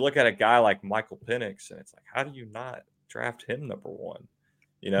 But you look at a guy like Michael Penix, and it's like, how do you not draft him number one?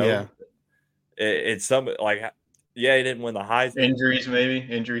 Yeah. It's some he didn't win the Heisman. Injuries, maybe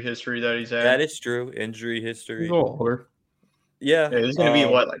injury history that he's had. That is true. Injury history. He's a little older. Yeah, he's going to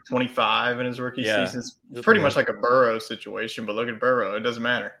be 25 in his rookie season. It's pretty much like a Burrow situation, but look at Burrow; it doesn't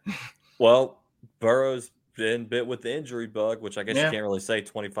matter. Well, Burrow's been bit with the injury bug, which I guess you can't really say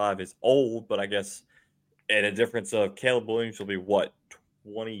 25 is old, but I guess at a difference of Caleb Williams will be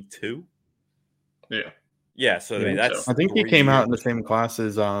 22? Yeah. Yeah, so I think he came out in the same class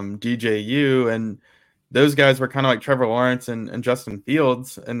as DJU, and those guys were kind of like Trevor Lawrence and Justin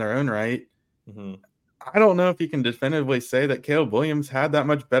Fields in their own right. Mm-hmm. I don't know if you can definitively say that Caleb Williams had that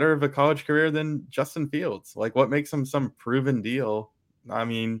much better of a college career than Justin Fields. Like, what makes him some proven deal? I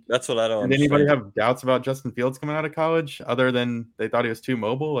mean, that's what I don't understand. Did anybody have doubts about Justin Fields coming out of college other than they thought he was too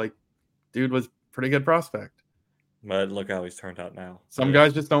mobile? Like, dude was a pretty good prospect. But look how he's turned out now. Some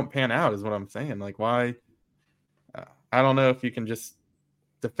guys just don't pan out is what I'm saying. Like, why? I don't know if you can just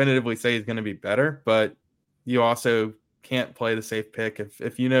definitively say he's going to be better, but you also can't play the safe pick.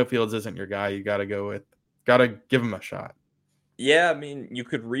 If Fields isn't your guy, you got to give him a shot. Yeah, I mean, you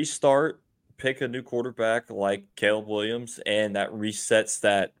could restart pick a new quarterback like Caleb Williams, and that resets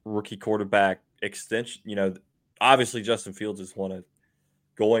that rookie quarterback extension. Obviously Justin Fields is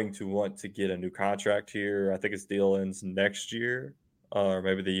going to want to get a new contract here. I think his deal ends next year, or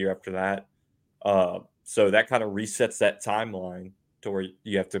maybe the year after that. So that kind of resets that timeline to where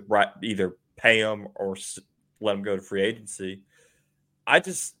you have to either pay him or let him go to free agency.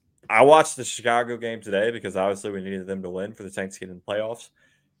 I watched the Chicago game today because obviously we needed them to win for the Thanksgiving playoffs.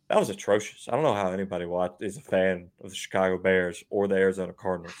 That was atrocious. I don't know how anybody is a fan of the Chicago Bears or the Arizona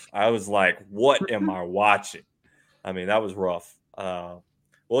Cardinals. I was like, what am I watching? I mean, that was rough.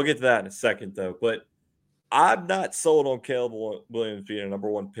 We'll get to that in a second, though. But I'm not sold on Caleb Williams being a number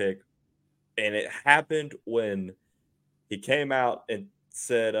one pick. And it happened when he came out and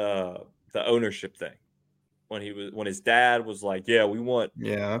said the ownership thing. When his dad was like, "Yeah, we want."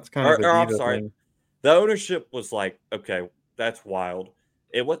 Yeah, that's kind of. I'm sorry. Thing. The ownership was like, "Okay, that's wild."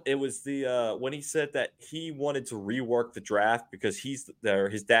 It was the when he said that he wanted to rework the draft because his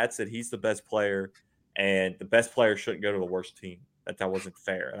dad said he's the best player, and the best player shouldn't go to the worst team. That wasn't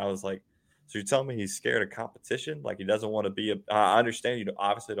fair. And I was like, so you're telling me he's scared of competition? Like he doesn't want to be I understand you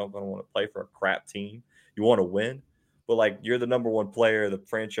obviously don't want to play for a crap team. You want to win. But, like, you're the number one player, the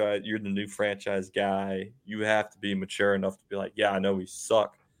franchise, you're the new franchise guy. You have to be mature enough to be like, yeah, I know we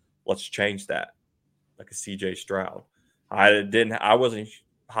suck. Let's change that. Like a CJ Stroud. I wasn't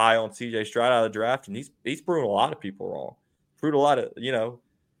high on CJ Stroud out of the draft, and he's proven a lot of people wrong. Proved a lot of,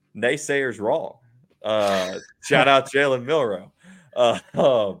 naysayers wrong. Shout out Jalen Milroe.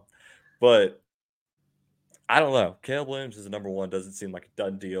 But I don't know. Caleb Williams is the number one. Doesn't seem like a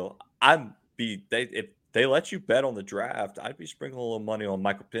done deal. If they let you bet on the draft, I'd be sprinkling a little money on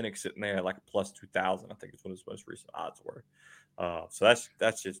Michael Penix sitting there at like a plus 2,000. I think it's what his most recent odds were. So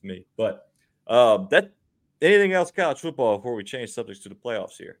that's just me. But anything else college football before we change subjects to the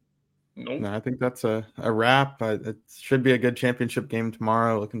playoffs here? Nope. No, I think that's a wrap. It should be a good championship game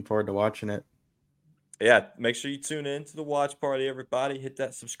tomorrow. Looking forward to watching it. Yeah, make sure you tune in to the watch party, everybody. Hit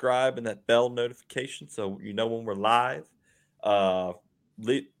that subscribe and that bell notification so you know when we're live.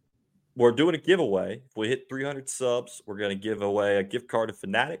 We're doing a giveaway. If we hit 300 subs, we're going to give away a gift card to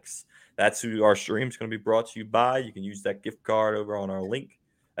Fanatics. That's who our stream is going to be brought to you by. You can use that gift card over on our link.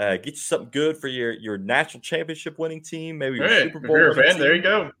 Get you something good for your national championship winning team. Maybe your Super Bowl. If you're a fan, team. there you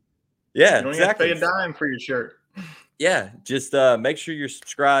go. Yeah, you don't exactly. have to pay a dime for your shirt. Yeah, just make sure you're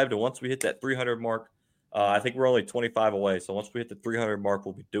subscribed. And once we hit that 300 mark, I think we're only 25 away. So once we hit the 300 mark,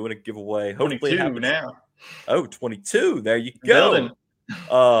 we'll be doing a giveaway. Hopefully 22 now. Oh, 22. There you go.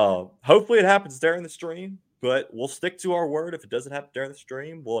 Hopefully it happens during the stream, but we'll stick to our word. If it doesn't happen during the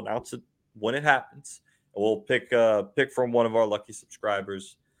stream, we'll announce it when it happens. We'll pick from one of our lucky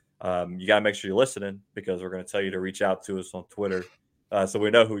subscribers. You got to make sure you're listening because we're going to tell you to reach out to us on Twitter so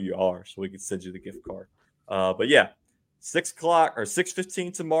we know who you are so we can send you the gift card. But yeah, 6 o'clock or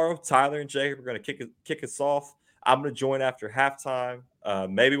 6:15 tomorrow, Tyler and Jacob are going to kick us off. I'm going to join after halftime.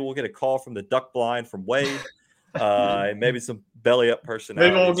 Maybe we'll get a call from the duck blind from Wade. And maybe some belly up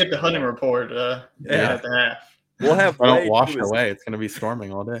personality. Maybe we'll get the hunting report at the half. We'll have Wade wash away. It's going to be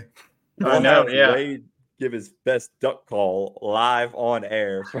storming all day. We'll have Wade give his best duck call live on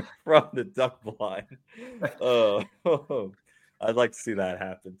air from the duck blind. I'd like to see that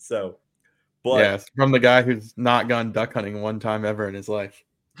happen. So, but yes, from the guy who's not gone duck hunting one time ever in his life.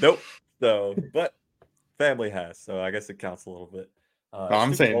 Nope. So, but family has, so I guess it counts a little bit.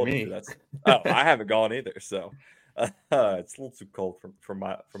 I'm saying me. I haven't gone either, so it's a little too cold for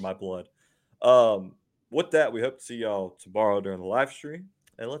my blood. With that, we hope to see y'all tomorrow during the live stream,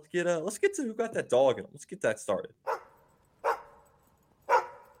 and let's get to who got that dog in them. Let's get that started.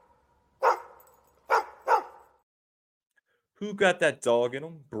 Who got that dog in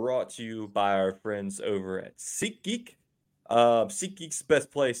them? Brought to you by our friends over at SeatGeek. SeatGeek's the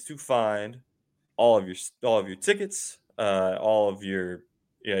best place to find all of your tickets. All of your,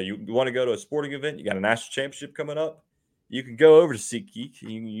 you want to go to a sporting event, you got a national championship coming up, you can go over to SeatGeek. You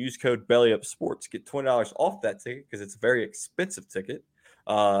can use code BellyUpSports, get $20 off that ticket because it's a very expensive ticket,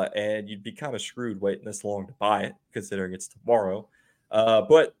 and you'd be kind of screwed waiting this long to buy it considering it's tomorrow.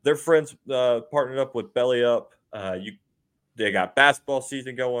 But their friends partnered up with Belly Up. They got basketball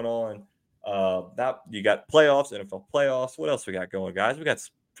season going on. Now you got playoffs, NFL playoffs. What else we got going, guys? We got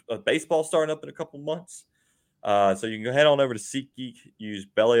baseball starting up in a couple months. So you can go head on over to SeatGeek, use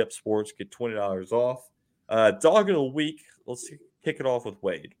Belly Up Sports, get $20 off. Dog of the week. Let's kick it off with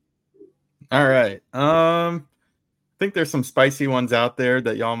Wade. All right. I think there's some spicy ones out there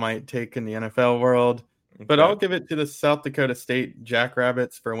that y'all might take in the NFL world, but I'll give it to the South Dakota State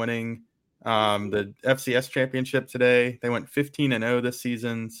Jackrabbits for winning the FCS championship today. They went 15-0 this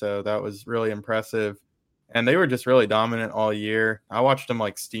season, so that was really impressive. And they were just really dominant all year. I watched them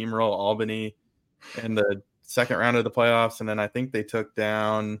like steamroll Albany in the second round of the playoffs, and then I think they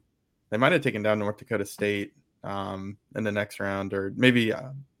might have taken down North Dakota State in the next round, or maybe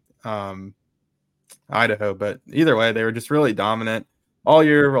Idaho. But either way, they were just really dominant all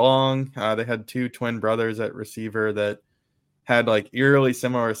year long. They had 2 twin brothers at receiver that had like eerily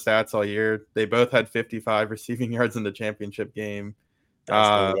similar stats all year. They both had 55 receiving yards in the championship game.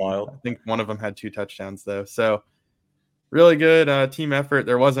 That's wild. I think one of them had 2 touchdowns though. So really good team effort.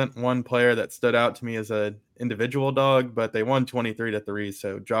 There wasn't one player that stood out to me as an individual dog, but they won 23-3.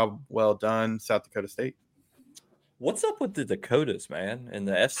 So job well done, South Dakota State. What's up with the Dakotas, man, and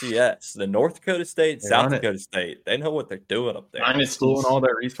the FCS? The North Dakota State, South Dakota State. They know what they're doing up there. Pulling all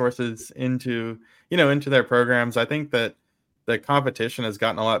their resources into their programs. I think that the competition has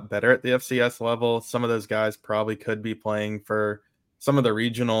gotten a lot better at the FCS level. Some of those guys probably could be playing for some of the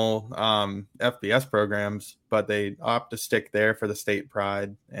regional FBS programs, but they opt to stick there for the state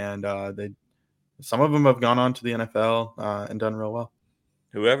pride. And some of them have gone on to the NFL and done real well.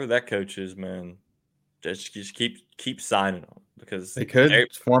 Whoever that coach is, man, just keep signing them, because they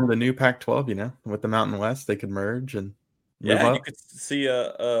could form the new Pac-12. With the Mountain West, they could merge and move up. You could see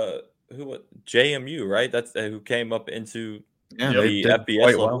JMU, right? That's who came up into the FBS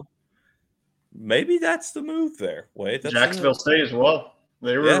level. Well. Maybe that's the move there. Wait, that's Jacksonville State as well.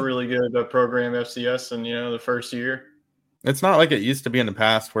 They were a really good program FCS in the first year. It's not like it used to be in the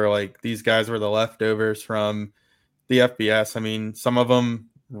past where like these guys were the leftovers from the FBS. I mean, some of them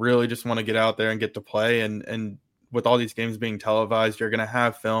really just want to get out there and get to play, and with all these games being televised, you're going to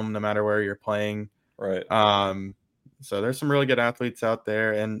have film no matter where you're playing. Right. So there's some really good athletes out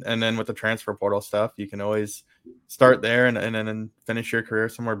there, and then with the transfer portal stuff, you can always start there and then finish your career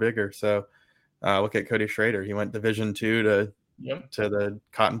somewhere bigger. So look at Cody Schrader. He went Division II to the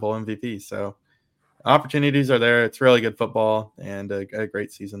Cotton Bowl MVP. So opportunities are there. It's really good football, and a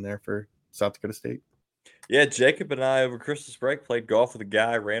great season there for South Dakota State. Yeah, Jacob and I over Christmas break played golf with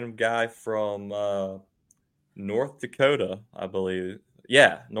a random guy from North Dakota, I believe.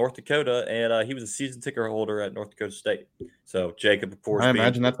 Yeah, North Dakota, and he was a season ticket holder at North Dakota State. So Jacob, of course, I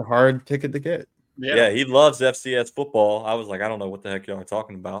imagine that's a hard ticket to get. Yeah, he loves FCS football. I was like, I don't know what the heck y'all are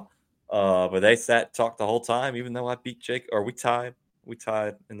talking about. But they talked the whole time, even though I beat Jake, or we tied. We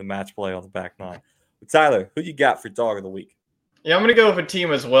tied in the match play on the back nine. But Tyler, who you got for dog of the week? Yeah, I'm going to go with a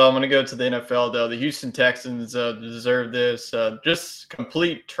team as well. I'm going to go to the NFL, though. The Houston Texans deserve this. Just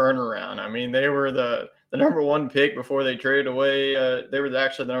complete turnaround. I mean, they were the number 1 pick before they traded away. They were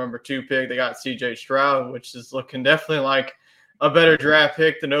actually the number 2 pick. They got C.J. Stroud, which is looking definitely like a better draft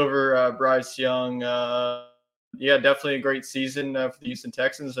pick than over Bryce Young. Definitely a great season for the Houston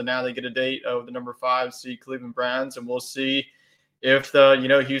Texans. And now they get a date with the number 5 seed Cleveland Browns, and we'll see if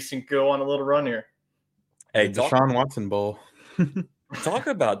Houston can go on a little run here. Hey, Deshaun Watson Bowl. Talk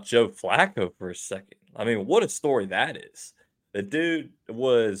about Joe Flacco for a second. I mean, what a story that is. The dude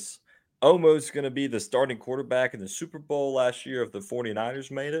was almost going to be the starting quarterback in the Super Bowl last year if the 49ers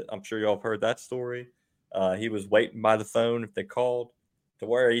made it. I'm sure y'all have heard that story. He was waiting by the phone if they called, to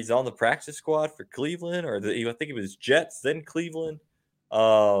where he's on the practice squad for Cleveland, or I think it was Jets, then Cleveland.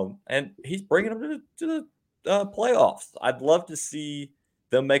 And he's bringing them to the playoffs. I'd love to see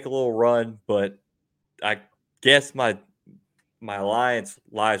them make a little run, but I guess my alliance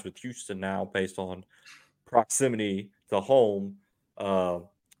lies with Houston now based on proximity to home.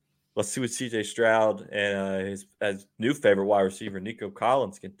 Let's see what C.J. Stroud and his new favorite wide receiver, Nico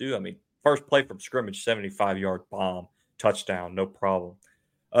Collins, can do. I mean, first play from scrimmage, 75-yard bomb, touchdown, no problem.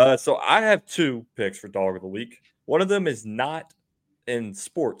 So I have 2 picks for dog of the week. One of them is not in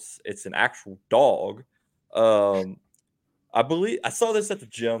sports. It's an actual dog. I believe I saw this at the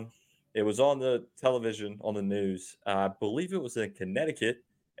gym. It was on the television, on the news. I believe it was in Connecticut.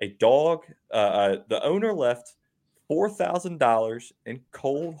 A dog, the owner left $4,000 in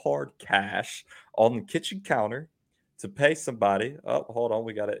cold, hard cash on the kitchen counter to pay somebody. Oh, hold on.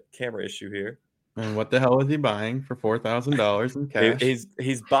 We got a camera issue here. And what the hell is he buying for $4,000 in cash?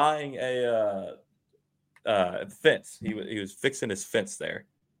 He's buying a fence. He was fixing his fence there.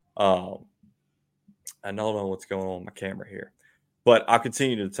 I don't know what's going on with my camera here, but I'll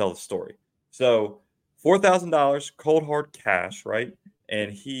continue to tell the story. So $4,000 cold hard cash, right?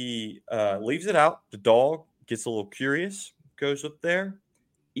 And he leaves it out. The dog gets a little curious, goes up there,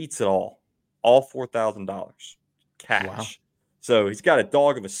 eats it all $4,000 cash. Wow. So he's got a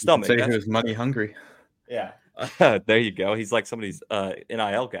dog of a stomach. Say he was money hungry. Yeah. There you go. He's like some of these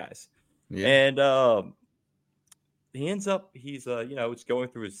NIL guys. Yeah. And he ends up, he's, it's going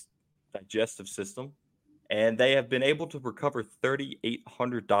through his digestive system, and they have been able to recover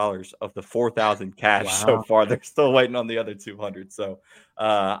 $3,800 of the $4,000 cash so far. They're still waiting on the other 200. So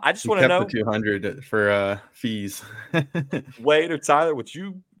I just want to know the 200 for fees. Wade or Tyler, would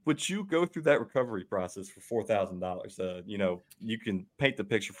you go through that recovery process for $4,000? You can paint the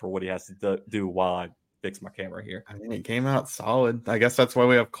picture for what he has to do while I fix my camera here. I mean, it came out solid. I guess that's why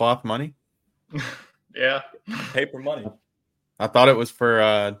we have cloth money. Yeah, paper money. I thought it was for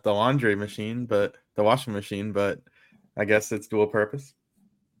the laundry machine, but the washing machine, but I guess it's dual purpose.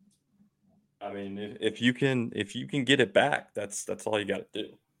 I mean, if you can get it back, that's all you got to do.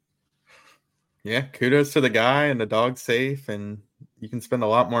 Yeah, kudos to the guy, and the dog's safe, and you can spend a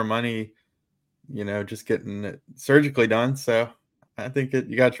lot more money, just getting it surgically done. So I think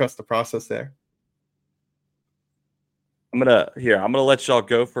you got to trust the process there. I'm gonna let y'all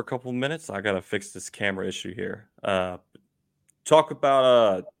go for a couple of minutes. I gotta fix this camera issue here. Talk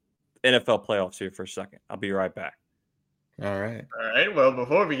about NFL playoffs here for a second. I'll be right back. All right. Well,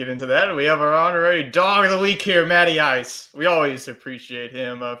 before we get into that, we have our honorary dog of the week here, Matty Ice. We always appreciate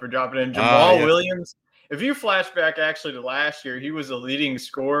him for dropping in. Jamal Williams. If you flash back actually to last year, he was the leading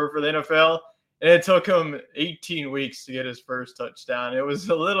scorer for the NFL, and it took him 18 weeks to get his first touchdown. It was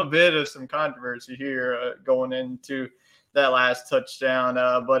a little bit of some controversy here going into that last touchdown,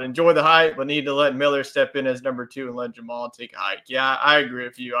 but enjoy the hype, but need to let Miller step in as number 2 and let Jamal take a hike. Yeah, I agree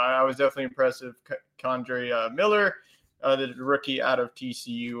with you. I was definitely impressed with Kendre Miller, the rookie out of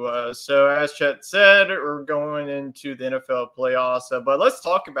TCU. So as Chet said, we're going into the NFL playoffs, but let's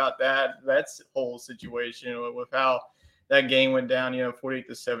talk about that's whole situation with how that game went down,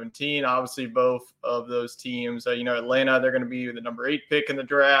 48-17. Obviously, both of those teams, Atlanta, they're going to be the number 8 pick in the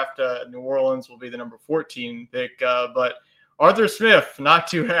draft. New Orleans will be the number 14 pick. But Arthur Smith, not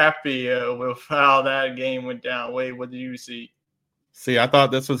too happy with how that game went down. Wade, what did you see? I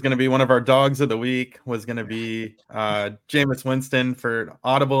thought this was going to be one of our dogs of the week, was going to be Jameis Winston for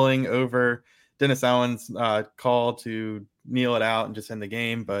audibling over Dennis Allen's call to kneel it out and just end the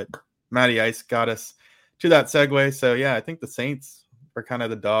game. But Matty Ice got us to that segue. So, yeah, I think the Saints were kind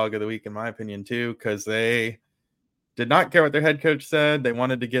of the dog of the week, in my opinion, too, because they did not care what their head coach said. They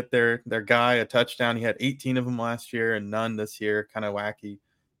wanted to get their guy a touchdown. He had 18 of them last year and none this year. Kind of wacky.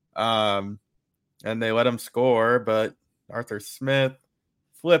 And they let him score, but Arthur Smith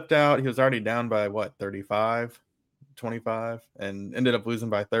flipped out. He was already down by 25, and ended up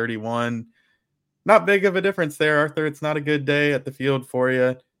losing by 31. Not big of a difference there, Arthur. It's not a good day at the field for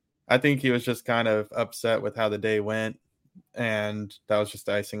you. I think he was just kind of upset with how the day went, and that was just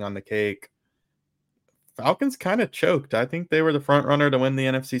icing on the cake. Falcons kind of choked. I think they were the front runner to win the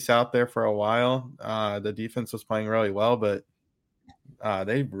NFC South there for a while. The defense was playing really well, but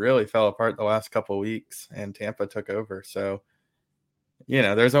they really fell apart the last couple of weeks, and Tampa took over. So,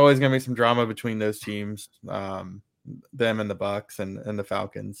 there's always going to be some drama between those teams, them and the Bucs and the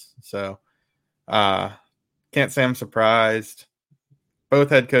Falcons. So, can't say I'm surprised. Both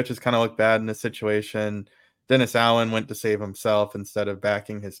head coaches kind of look bad in this situation. Dennis Allen went to save himself instead of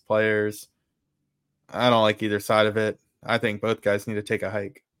backing his players. I don't like either side of it. I think both guys need to take a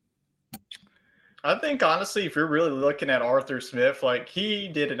hike. I think, honestly, if you're really looking at Arthur Smith, he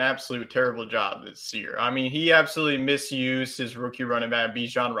did an absolute terrible job this year. I mean, he absolutely misused his rookie running back,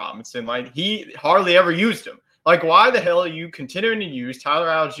 Bijan Robinson. He hardly ever used him. Why the hell are you continuing to use Tyler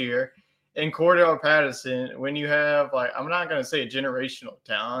Algier and Cordell Patterson when you have, I'm not going to say a generational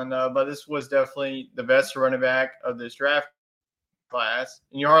talent, but this was definitely the best running back of this draft class,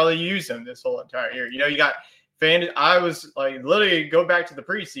 and you hardly use him this whole entire year. You got I was literally go back to the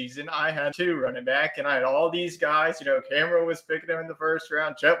preseason. I had 2 running back, and I had all these guys. Cameron was picking him in the first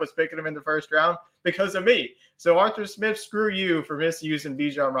round. Chet was picking him in the first round because of me. So Arthur Smith, screw you for misusing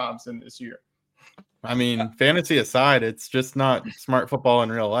Bijan Robinson this year. I mean, fantasy aside, it's just not smart football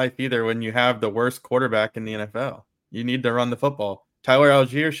in real life either when you have the worst quarterback in the NFL. You need to run the football. Tyler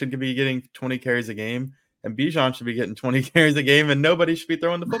Algier should be getting 20 carries a game, and Bijan should be getting 20 carries a game, and nobody should be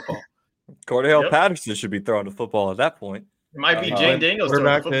throwing the football. Cordell Patterson should be throwing the football at that point. It might be Jane Daniels throwing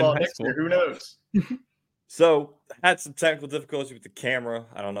the football next year. Who knows? So, had some technical difficulties with the camera.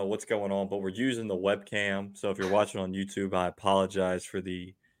 I don't know what's going on, but we're using the webcam. So, if you're watching on YouTube, I apologize for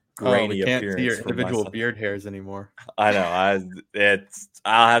the grainy we can't appearance. See your individual beard hairs anymore. I know.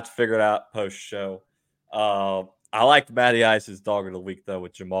 I'll have to figure it out post show. I liked Matty Ice's dog of the week though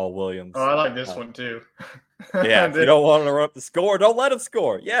with Jamal Williams. Oh, I like this one too. Yeah, if you don't want to run up the score, don't let him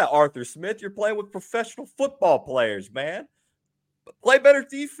score. Yeah, Arthur Smith, you're playing with professional football players, man. Play better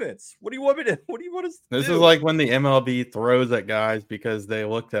defense. What do you want me to? What do you want us to This do? is like when the MLB throws at guys because they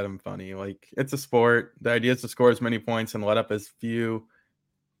looked at him funny. It's a sport. The idea is to score as many points and let up as few.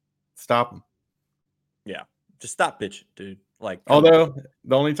 Stop him. Yeah, just stop bitching, dude. Like, although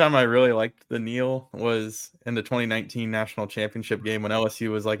the only time I really liked the kneel was in the 2019 national championship game when LSU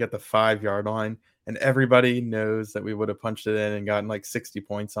was like at the 5-yard line, and everybody knows that we would have punched it in and gotten like 60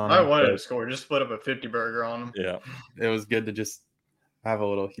 points on I him. wanted to score, just put up a 50 burger on him. yeah, It was good to just have a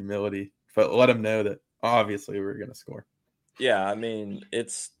little humility, but let him know that obviously we're going to score. yeah. I mean,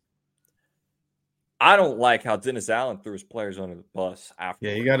 I don't like how Dennis Allen threw his players under the bus after.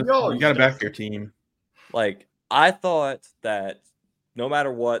 Yeah, you got to back your team. Like, I thought that no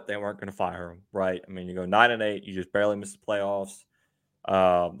matter what, they weren't going to fire him, right? I mean, you go 9-8, you just barely miss the playoffs.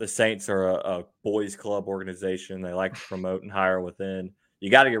 The Saints are a boys club organization. They like to promote and hire within. You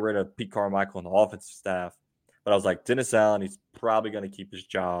got to get rid of Pete Carmichael and the offensive staff. But I was like, Dennis Allen, he's probably going to keep his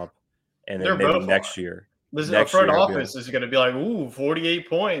job. And then maybe next year. The front office is going to be like, ooh, 48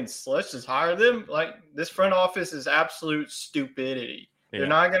 points. Let's just hire them. Like, this front office is absolute stupidity. Yeah. They're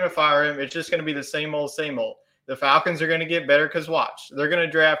not going to fire him. It's just going to be the same old, same old. The Falcons are going to get better because, watch, they're going to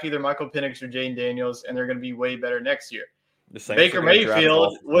draft either Michael Penix or Jane Daniels, and they're going to be way better next year. Baker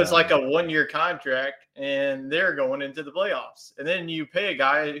Mayfield was like a 1-year contract, and they're going into the playoffs. And then you pay a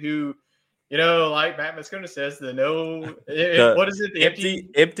guy who, you know, like Matt Moscona says, what is it? The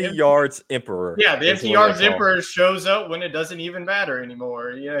empty yards emperor. Yeah, the empty yards emperor shows up when it doesn't even matter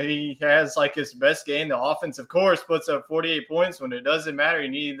anymore. You know, he has like his best game. The offense, of course, puts up 48 points when it doesn't matter.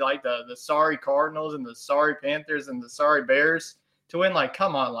 You need like the sorry Cardinals and the sorry Panthers and the sorry Bears to win. Like,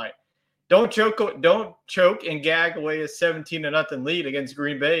 come on, like, don't choke and gag away a 17-0 lead against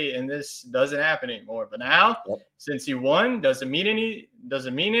Green Bay, and this doesn't happen anymore. But now, since you won, doesn't mean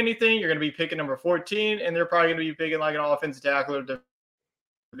anything. You're going to be picking number 14, and they're probably going to be picking like an offensive tackler to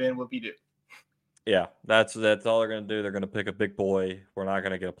win whoopie-doo. Yeah, that's all they're going to do. They're going to pick a big boy. We're not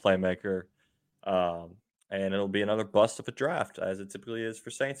going to get a playmaker. And it'll be another bust of a draft, as it typically is for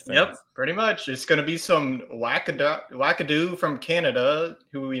Saints fans. Yep, pretty much. It's going to be some wackadoo from Canada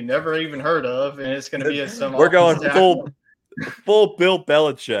who we never even heard of, and it's going to be some. We're going full Bill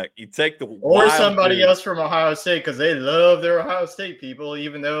Belichick. You take the or somebody else from Ohio State because they love their Ohio State people,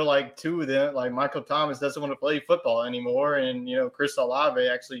 even though like 2 of them, like Michael Thomas, doesn't want to play football anymore, and you know Chris Olave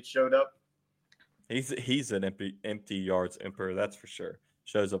actually showed up. He's an empty yards emperor, that's for sure.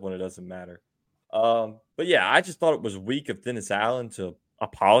 Shows up when it doesn't matter. But yeah, I just thought it was weak of Dennis Allen to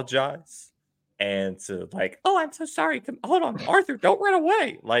apologize and to like, oh, I'm so sorry. Hold on, Arthur, don't run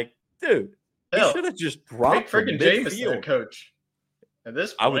away. Like, dude, he should have just dropped freaking Jameis their coach. At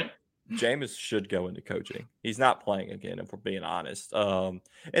this point, Jameis should go into coaching. He's not playing again, if we're being honest. And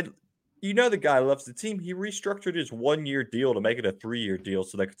you know the guy loves the team. He restructured his 1-year deal to make it a 3-year deal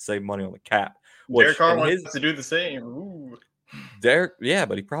so they could save money on the cap. Derek Carr wants to do the same. Ooh. Yeah,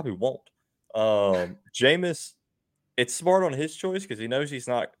 but he probably won't. Jameis, it's smart on his choice because he knows he's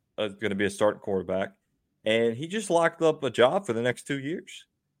not going to be a starting quarterback, and he just locked up a job for the next 2 years.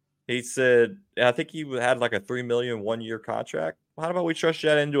 He said, I think he had like a $3 million 1-year contract. How about we trust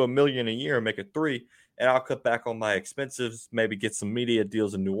that into $1 million a year and make it 3, and I'll cut back on my expenses, maybe get some media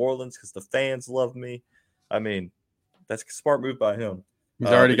deals in New Orleans because the fans love me. I mean, that's a smart move by him. He's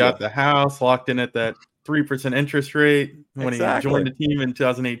already got the house locked in at that 3% interest rate when he joined the team in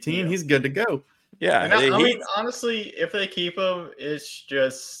 2018. Yeah. He's good to go. Yeah. And I mean, honestly, if they keep him, it's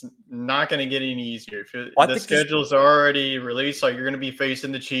just not going to get any easier. The schedules are already released. Like, you're going to be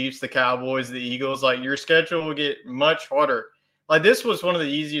facing the Chiefs, the Cowboys, the Eagles. Like, your schedule will get much harder. Like, this was one of the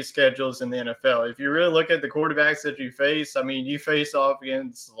easiest schedules in the NFL. If you really look at the quarterbacks that you face, I mean, you face off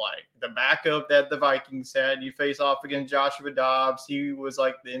against, like, the backup that the Vikings had. You face off against Joshua Dobbs. He was,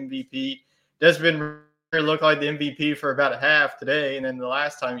 like, the MVP. Desmond looked like the MVP for about a half today, and then the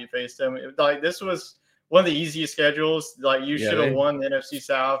last time you faced him, this was one of the easiest schedules. Like, you should have won the NFC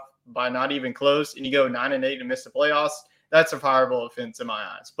South by not even close, and you go 9-8 and miss the playoffs. That's a fireable offense in my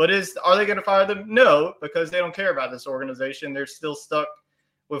eyes. But are they going to fire them? No, because they don't care about this organization. They're still stuck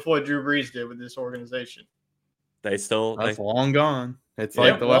with what Drew Brees did with this organization. That's long gone. It's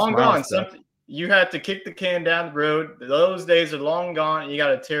like the long gone. You had to kick the can down the road. Those days are long gone, and you got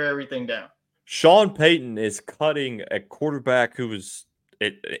to tear everything down. Sean Payton is cutting a quarterback who was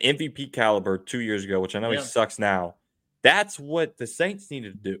at MVP caliber 2 years ago, which I know he sucks now. That's what the Saints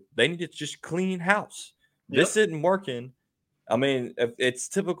needed to do. They needed to just clean house. This isn't working. I mean, it's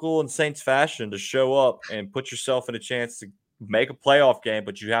typical in Saints fashion to show up and put yourself in a chance to make a playoff game,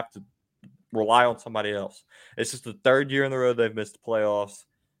 but you have to rely on somebody else. It's just the 3rd year in a row they've missed the playoffs.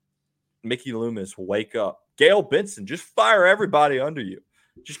 Mickey Loomis, wake up. Gail Benson, just fire everybody under you.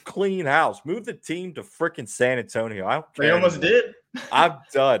 Just clean house. Move the team to freaking San Antonio. I don't care. They almost did. I'm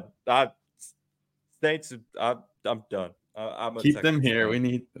done. I'm done. Keep them here.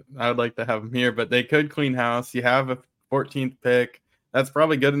 I would like to have them here, but they could clean house. You have a 14th pick. That's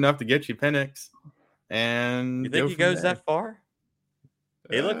probably good enough to get you Penix. And you think he goes that far?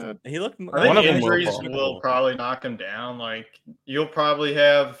 He looked. I think injuries will probably knock him down. Like, you'll probably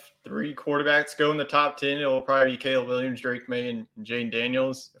have 3 quarterbacks go in the top 10. It'll probably be Caleb Williams, Drake May, and Jane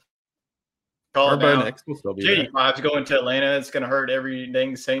Daniels. JD5's going to Atlanta. It's going to hurt every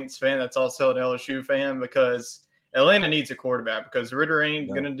dang Saints fan that's also an LSU fan, because Atlanta needs a quarterback, because Ritter ain't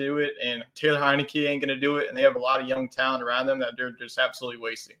going to do it, and Taylor Heineke ain't going to do it, and they have a lot of young talent around them that they're just absolutely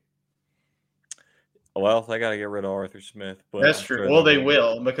wasting. Well, they got to get rid of Arthur Smith. But that's true. Well, they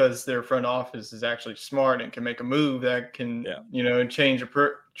will, because their front office is actually smart and can make a move that can,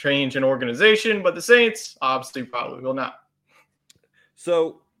 change an organization. But the Saints obviously probably will not.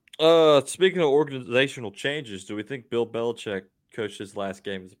 So, speaking of organizational changes, do we think Bill Belichick coached his last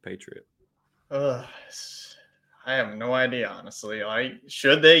game as a Patriot? I have no idea, honestly. Like,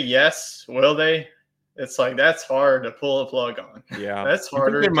 should they? Yes. Will they? It's like, that's hard to pull a plug on. Yeah, that's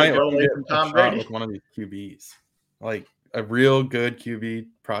harder to go away from Tom Brady with one of these QBs, like a real good QB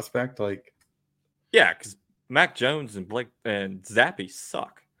prospect. Like, yeah, because Mac Jones and Blake and Zappy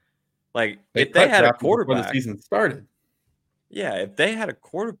suck. Like, if they had a quarterback before the season started. Yeah, if they had a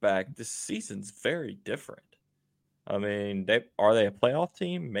quarterback, this season's very different. I mean, are they a playoff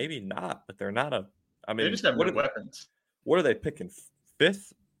team? Maybe not, but they're not a. I mean, they just have no weapons. What are they picking?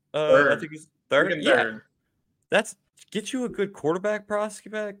 5th? Third. I think he's third. Yeah, third. That's get you a good quarterback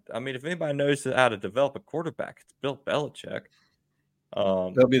prospect. I mean, if anybody knows how to develop a quarterback, it's Bill Belichick.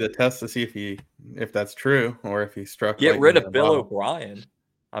 That'll be the test to see if that's true, or if he struck. Get rid of Bill O'Brien.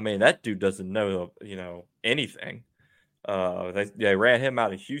 I mean, that dude doesn't know anything. They ran him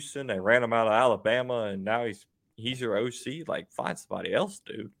out of Houston. They ran him out of Alabama, and now he's your OC. Like, find somebody else,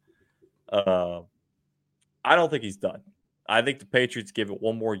 dude. I don't think he's done. I think the Patriots give it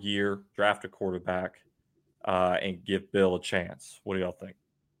one more year, draft a quarterback, and give Bill a chance. What do y'all think?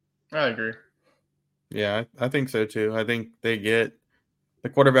 I agree. Yeah, I think so too. I think they get the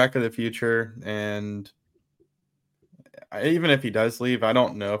quarterback of the future, and even if he does leave, I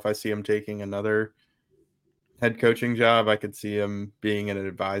don't know if I see him taking another head coaching job. I could see him being an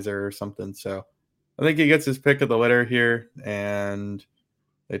advisor or something. So I think he gets his pick of the litter here, and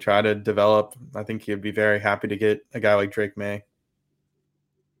they try to develop. I think he'd be very happy to get a guy like Drake May.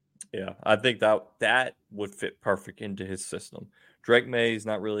 Yeah, I think that would fit perfect into his system. Drake May is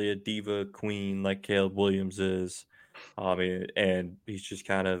not really a diva queen like Caleb Williams is. I mean, and he's just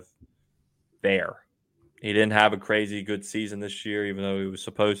kind of there. He didn't have a crazy good season this year, even though he was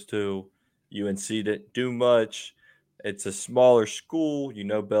supposed to. UNC didn't do much. It's a smaller school.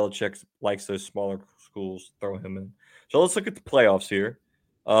 Belichick likes those smaller schools. Throw him in. So let's look at the playoffs here.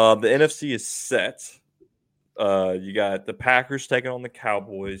 The NFC is set. You got the Packers taking on the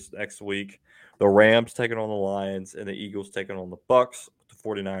Cowboys next week. The Rams taking on the Lions, and the Eagles taking on the Bucks. The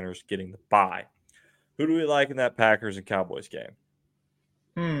 49ers getting the bye. Who do we like in that Packers and Cowboys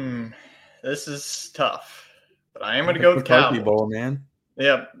game? This is tough, but I am going to go with Cowboys. Bowl, man.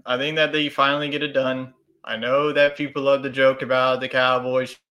 Yeah, I think that they finally get it done. I know that people love to joke about the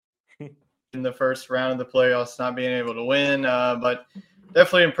Cowboys in the first round of the playoffs not being able to win, but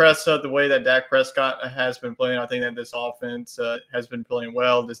definitely impressed with the way that Dak Prescott has been playing. I think that this offense has been playing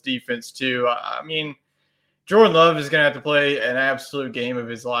well. This defense, too. I mean, Jordan Love is going to have to play an absolute game of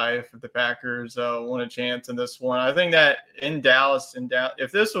his life if the Packers want a chance in this one. I think that in Dallas,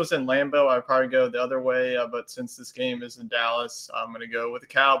 if this was in Lambeau, I'd probably go the other way. But since this game is in Dallas, I'm going to go with the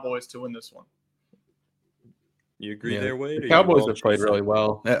Cowboys to win this one. You agree there, Wade? The Cowboys have played really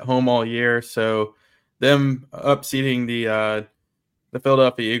well at home all year, so them upseeding the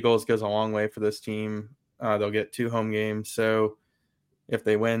Philadelphia Eagles goes a long way for this team. They'll get 2 home games, so if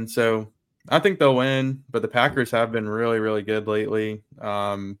they win. So I think they'll win, but the Packers have been really, really good lately.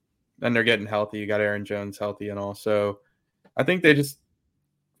 And they're getting healthy. You got Aaron Jones healthy and all. So I think they just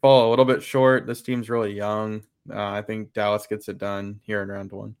fall a little bit short. This team's really young. I think Dallas gets it done here in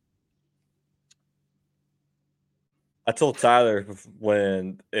round 1. I told Tyler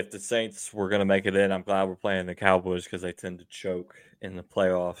if the Saints were going to make it in, I'm glad we're playing the Cowboys because they tend to choke in the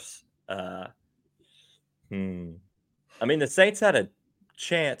playoffs. I mean, the Saints had a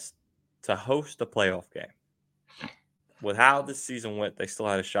chance to host a playoff game. With how this season went, they still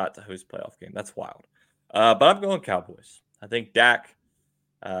had a shot to host a playoff game. That's wild. But I'm going Cowboys. I think Dak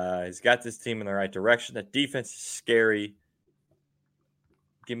has got this team in the right direction. The defense is scary.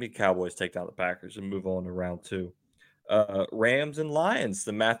 Give me Cowboys, take down the Packers, and move on to round 2. Rams and Lions,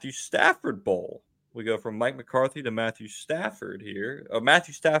 the Matthew Stafford Bowl. We go from Mike McCarthy to Matthew Stafford here.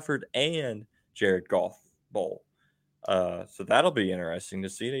 Matthew Stafford and Jared Goff Bowl. So that'll be interesting to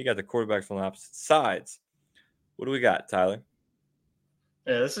see. You got the quarterbacks on the opposite sides. What do we got, Tyler?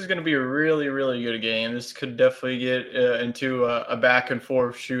 Yeah, this is going to be a really, really good game. This could definitely get into a back and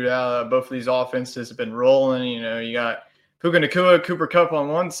forth shootout. Both of these offenses have been rolling. You got Puka Nacua, Cooper Kupp on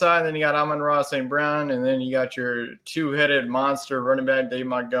one side, then you got Amon-Ra St. Brown, and then you got your two-headed monster running back Dave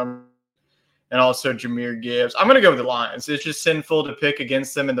Montgomery, and also Jahmyr Gibbs. I'm going to go with the Lions. It's just sinful to pick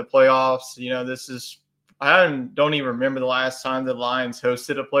against them in the playoffs. I don't even remember the last time the Lions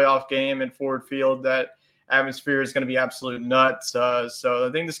hosted a playoff game in Ford Field. That atmosphere is going to be absolute nuts. So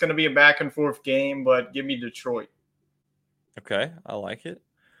I think it's going to be a back and forth game, but give me Detroit. Okay, I like it.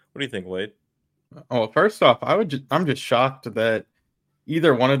 What do you think, Wade? Oh, first off, I'm just shocked that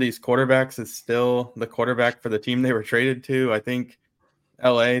either one of these quarterbacks is still the quarterback for the team they were traded to. I think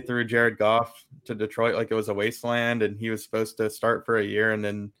LA threw Jared Goff to Detroit like it was a wasteland, and he was supposed to start for a year and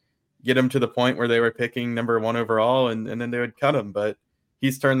then get him to the point where they were picking number 1 overall, and then they would cut him. But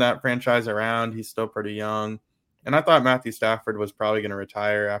he's turned that franchise around. He's still pretty young. And I thought Matthew Stafford was probably going to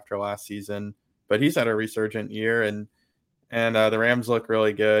retire after last season, but he's had a resurgent year, and the Rams look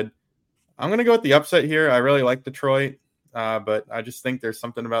really good. I'm going to go with the upset here. I really like Detroit, but I just think there's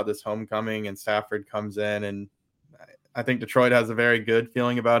something about this homecoming, and Stafford comes in, and I think Detroit has a very good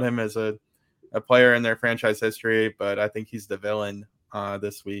feeling about him as a player in their franchise history, but I think he's the villain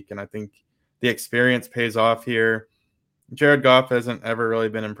this week, and I think the experience pays off here. Jared Goff hasn't ever really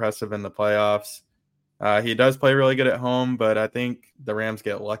been impressive in the playoffs. He does play really good at home, but I think the Rams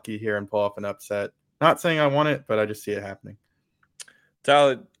get lucky here and pull off an upset. Not saying I want it, but I just see it happening.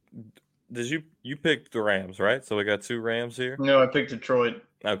 Tyler, you picked the Rams, right? So we got 2 Rams here? No, I picked Detroit.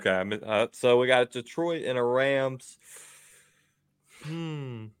 Okay. So we got Detroit and a Rams.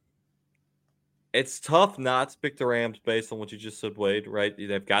 It's tough not to pick the Rams based on what you just said, Wade, right?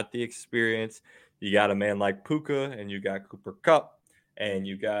 They've got the experience. You got a man like Puka, and you got Cooper Kupp, and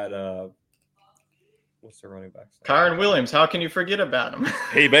you got what's the running back? Kyren Williams. How can you forget about him?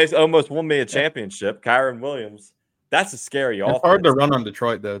 He basically almost won me a championship. Kyren Williams. That's a scary offense. It's hard to run on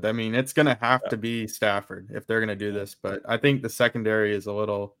Detroit, though. I mean, it's going to have to be Stafford if they're going to do this. But I think the secondary is a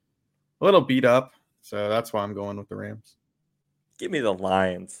little beat up, so that's why I'm going with the Rams. Give me the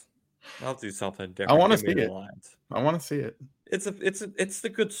Lions. I'll do something different. I want to see it. I want to see it. It's the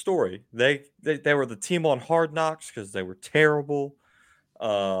good story. They were the team on Hard Knocks because they were terrible,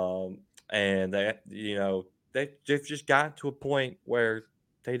 and they've just gotten to a point where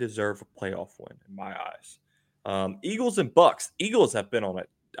they deserve a playoff win in my eyes. Eagles and Bucks. Eagles have been on it.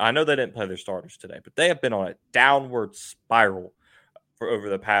 I know they didn't play their starters today, but they have been on a downward spiral for over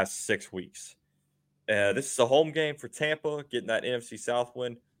the past 6 weeks. This is a home game for Tampa, getting that NFC South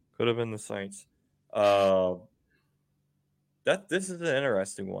win. Could have been the Saints. This is an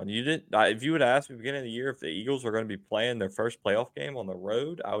interesting one. If you would ask me at the beginning of the year if the Eagles were going to be playing their first playoff game on the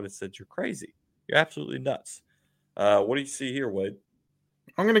road, I would have said you're crazy. You're absolutely nuts. What do you see here, Wade?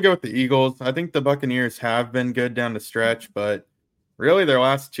 I'm going to go with the Eagles. I think the Buccaneers have been good down the stretch, but really their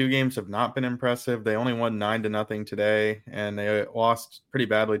last 2 games have not been impressive. They only won 9-0 today, and they lost pretty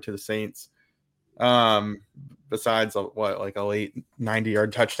badly to the Saints. Besides a late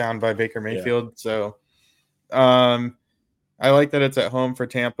 90-yard touchdown by Baker Mayfield. Yeah. So I like that it's at home for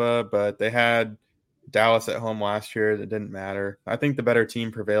Tampa, but they had Dallas at home last year. That didn't matter. I think the better team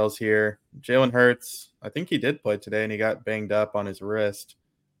prevails here. Jalen Hurts, I think he did play today, and he got banged up on his wrist,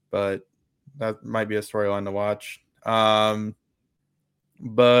 but that might be a storyline to watch.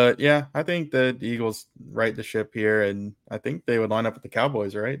 But yeah, I think the Eagles right the ship here, and I think they would line up with the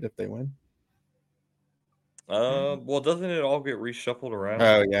Cowboys, right, if they win. Well, doesn't it all get reshuffled around?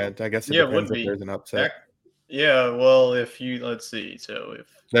 Oh yeah, I guess it depends if there's an upset. Yeah, well, let's see. So if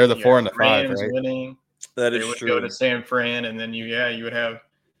they're the 4 and the 5, right? Winning, that is true. Go to San Fran, and then you would have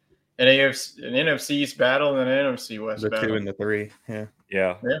an NFC East battle and an NFC West battle. The 2 and the 3,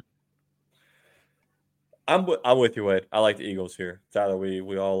 yeah. I'm with you, Wade. I like the Eagles here. Tyler,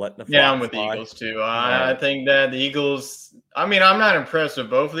 we all let the I'm with the Eagles too. I think that the Eagles. I mean, I'm not impressed with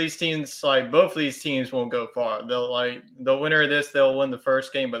both of these teams. Like both of these teams won't go far. The winner of this, they'll win the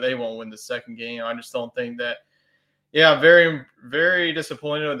first game, but they won't win the second game. I just don't think that. Yeah, very, very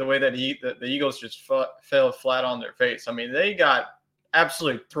disappointed with the way that the Eagles just fell flat on their face. I mean, they got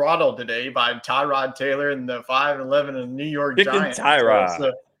absolutely throttled today by Tyrod Taylor and the 5-11 of the New York Giants. Tyrod.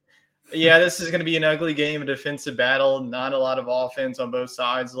 So, yeah, this is going to be an ugly game, a defensive battle. Not a lot of offense on both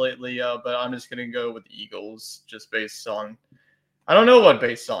sides lately, but I'm just going to go with the Eagles just based on – I don't know what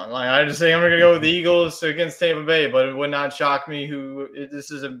based on. I just think I'm going to go with the Eagles against Tampa Bay, but it would not shock me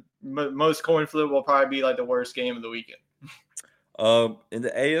this is most coin flip will probably be the worst game of the weekend. In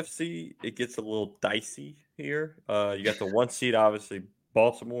the AFC, it gets a little dicey here. You got the 1 seed, obviously,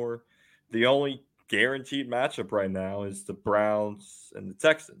 Baltimore. The only guaranteed matchup right now is the Browns and the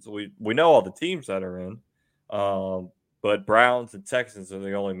Texans. We know all the teams that are in, but Browns and Texans are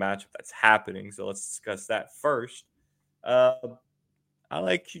the only matchup that's happening. So let's discuss that first. I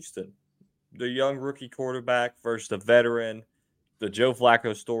like Houston, the young rookie quarterback versus the veteran. The Joe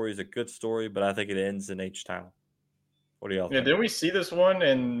Flacco story is a good story, but I think it ends in H-Town. What do y'all think? Didn't we see this one?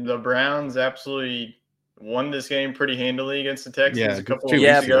 And the Browns absolutely won this game pretty handily against the Texans a couple of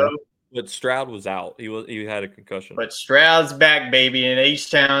weeks ago. But Stroud was out. He had a concussion. But Stroud's back, baby, and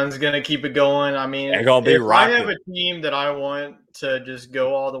H-Town's going to keep it going. I mean, if I have a team that I want to just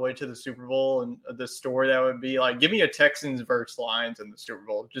go all the way to the Super Bowl, and the story that would be like, give me a Texans versus Lions in the Super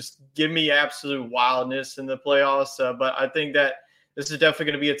Bowl. Just give me absolute wildness in the playoffs. But I think that this is definitely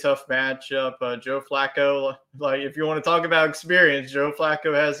going to be a tough matchup. Joe Flacco, like if you want to talk about experience, Joe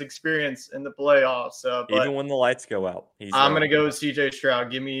Flacco has experience in the playoffs. But even when the lights go out, I'm going to go with C.J. Stroud.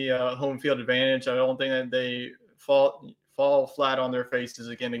 Give me home field advantage. I don't think that they fall flat on their faces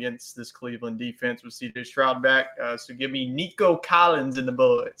again against this Cleveland defense with C.J. Stroud back. So give me Nico Collins in the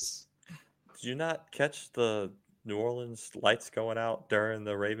boys. Did you not catch the New Orleans lights going out during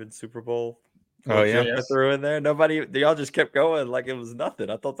the Ravens Super Bowl? Oh, yeah. I threw in there. They all just kept going like it was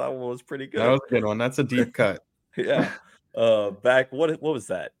nothing. I thought that one was pretty good. That was a good one. That's a deep cut. Yeah. Back, what was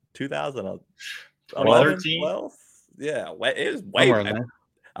that? 2011? 2013? Yeah. It was way back.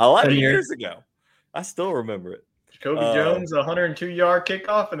 11 years ago. I still remember it. Jacoby Jones, 102-yard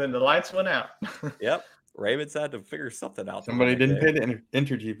kickoff, and then the lights went out. Yep. Ravens had to figure something out. Somebody didn't pay the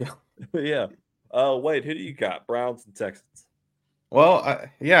energy bill. Yeah. Wade, who do you got? Browns and Texans. Well,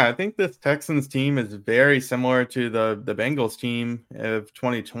 I think this Texans team is very similar to the Bengals team of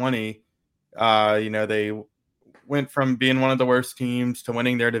 2020. They went from being one of the worst teams to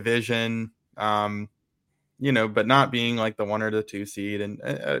winning their division, but not being like the 1 or the 2 seed, and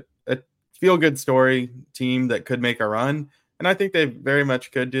a feel-good story team that could make a run. And I think they very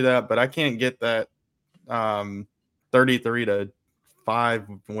much could do that, but I can't get that 33-5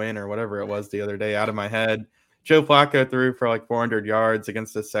 win or whatever it was the other day out of my head. Joe Flacco threw for like 400 yards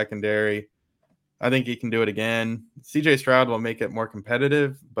against the secondary. I think he can do it again. CJ Stroud will make it more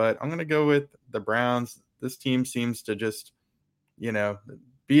competitive, but I'm going to go with the Browns. This team seems to just,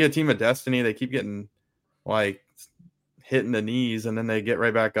 be a team of destiny. They keep getting like hit in the knees and then they get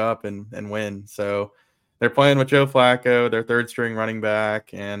right back up and win. So they're playing with Joe Flacco, their third string running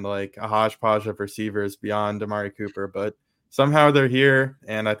back, and like a hodgepodge of receivers beyond Amari Cooper. But somehow they're here,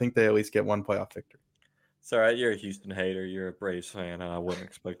 and I think they at least get one playoff victory. It's all right. You're a Houston hater. You're a Braves fan. I wouldn't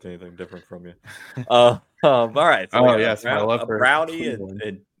expect anything different from you. All right. So a brownie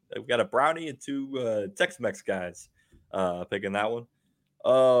and we got a brownie and 2 Tex-Mex guys picking that one.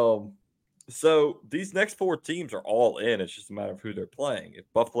 So these next 4 teams are all in. It's just a matter of who they're playing.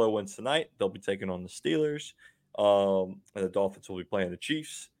 If Buffalo wins tonight, they'll be taking on the Steelers. And the Dolphins will be playing the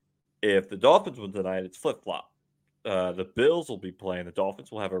Chiefs. If the Dolphins win tonight, it's flip-flop. The Bills will be playing the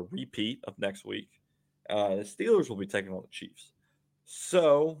Dolphins. We'll have a repeat of next week. The Steelers will be taking on the Chiefs.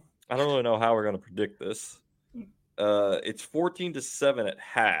 So I don't really know how we're going to predict this. It's 14-7 at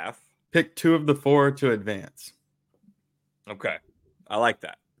half. Pick 2 of the 4 to advance. Okay. I like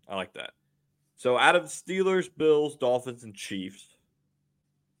that. So out of the Steelers, Bills, Dolphins, and Chiefs,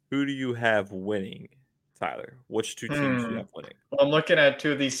 who do you have winning, Tyler? Which 2 teams do you have winning? Well, I'm looking at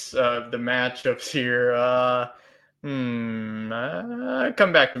 2 of these the matchups here. Come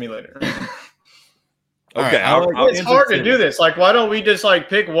back to me later. Okay, it's hard to do this. Like, why don't we just like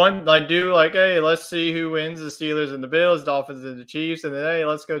pick one? Like, hey, let's see who wins: the Steelers and the Bills, Dolphins and the Chiefs, and then hey,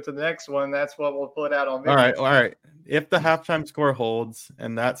 let's go to the next one. That's what we'll put out on. All right. If the halftime score holds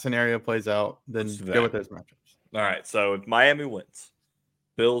and that scenario plays out, then go with those matchups. All right. So if Miami wins,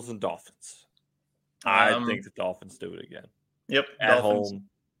 Bills and Dolphins, I think the Dolphins do it again. Yep, at home.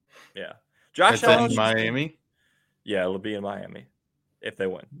 Yeah, Josh Allen in Miami. Yeah, it'll be in Miami if they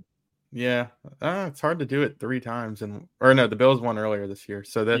win. Yeah, it's hard to do it 3 times, the Bills won earlier this year,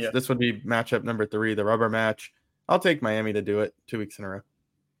 so this would be matchup number 3, the rubber match. I'll take Miami to do it 2 weeks in a row.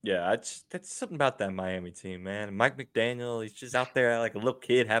 Yeah, that's something about that Miami team, man. Mike McDaniel, he's just out there like a little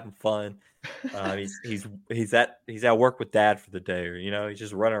kid having fun. He's at work with dad for the day, or he's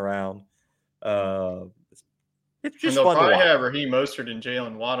just running around. It's just fun to watch. They'll probably have Raheem Mostert and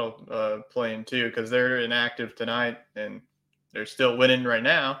Jalen Waddle playing too, because they're inactive tonight and they're still winning right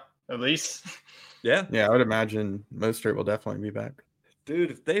now. At least. Yeah, I would imagine Mostert will definitely be back.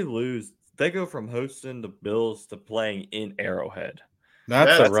 Dude, if they lose, they go from hosting the Bills to playing in Arrowhead.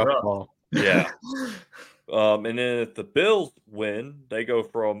 That's a rough ball. Yeah. And then if the Bills win, they go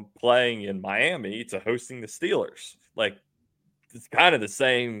from playing in Miami to hosting the Steelers. Like, it's kind of the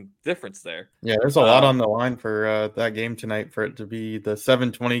same difference there. Yeah, there's a lot on the line for that game tonight for it to be the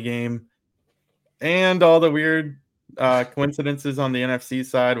 7:20 game. And all the weird coincidences on the NFC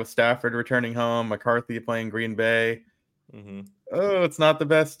side with Stafford returning home, McCarthy playing Green Bay. Mm-hmm. Oh, it's not the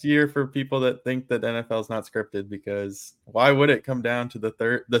best year for people that think that NFL is not scripted, because why would it come down to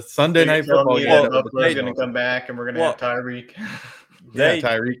the Sunday night football game? Buffalo's going to come back and we're going to have Tyreek.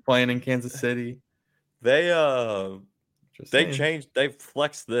 Tyreek playing in Kansas City. They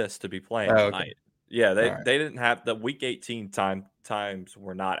flexed this to be playing tonight. Yeah, they didn't have the week 18 times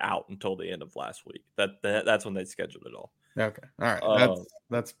were not out until the end of last week. That's when they scheduled it all. Okay, all right,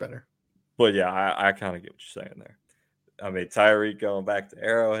 that's better. But yeah, I kind of get what you're saying there. I mean, Tyreek going back to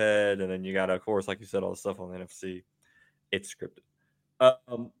Arrowhead, and then you got, of course, like you said, all the stuff on the NFC. It's scripted.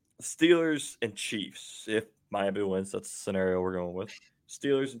 Steelers and Chiefs. If Miami wins, that's the scenario we're going with.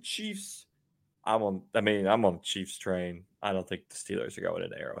 Steelers and Chiefs. I'm on the Chiefs train. I don't think the Steelers are going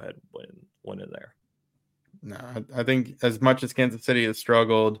into Arrowhead winning there. No, I think as much as Kansas City has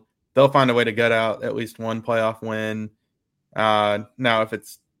struggled, they'll find a way to gut out at least one playoff win. Now, if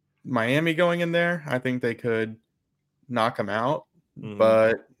it's Miami going in there, I think they could knock them out. Mm-hmm.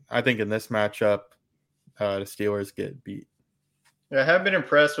 But I think in this matchup, the Steelers get beat. Yeah, I have been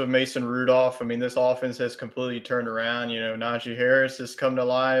impressed with Mason Rudolph. I mean, this offense has completely turned around. You know, Najee Harris has come to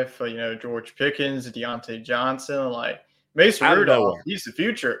life. George Pickens, Deontay Johnson. Like, Mason Rudolph, he's the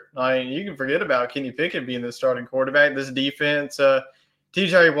future. I mean, you can forget about Kenny Pickett being the starting quarterback. This defense,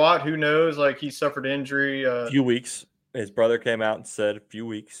 TJ Watt, who knows? Like, he suffered injury. A few weeks. His brother came out and said a few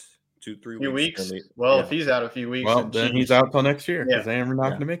weeks. 2-3 weeks. If he's out a few weeks, then he's out till next year, because they are not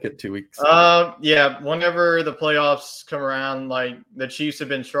going to make it 2 weeks. Whenever the playoffs come around, like, the Chiefs have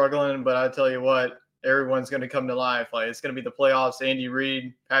been struggling, but I tell you what, everyone's going to come to life. Like, it's going to be the playoffs. Andy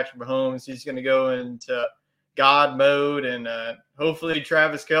Reid, Patrick Mahomes, he's going to go into God mode, and hopefully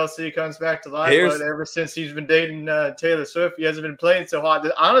Travis Kelce comes back to life. But ever since he's been dating Taylor Swift, he hasn't been playing so hot.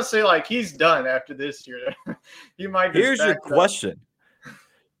 Honestly, like, he's done after this year. He might. Here's your question.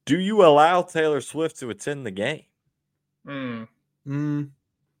 Do you allow Taylor Swift to attend the game?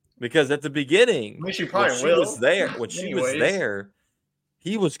 Because at the beginning, when she was there,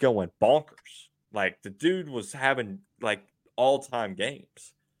 he was going bonkers. Like, the dude was having, like, all-time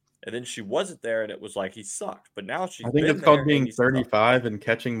games. And then she wasn't there, and it was like he sucked. But now she's I think it's called being 35 and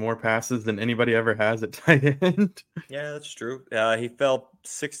catching more passes than anybody ever has at tight end. Yeah, that's true. He fell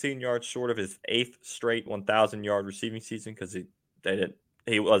 16 yards short of his 8th straight 1,000-yard receiving season because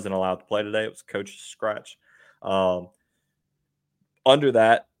he wasn't allowed to play today. It was coach's scratch. Under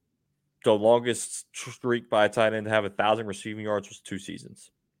that, the longest streak by a tight end to have 1,000 receiving yards was 2 seasons.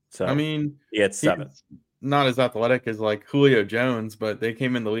 So I mean, he had 7. Not as athletic as like Julio Jones, but they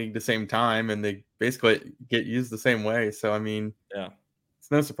came in the league the same time and they basically get used the same way. So I mean, yeah, it's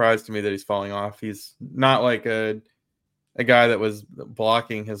no surprise to me that he's falling off. He's not like a guy that was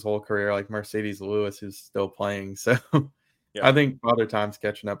blocking his whole career like Mercedes Lewis, who's still playing. So yeah. I think Father Time's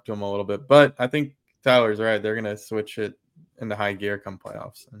catching up to him a little bit, but I think Tyler's right. They're going to switch it into high gear come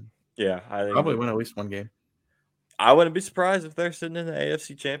playoffs. And I think probably win at least one game. I wouldn't be surprised if they're sitting in the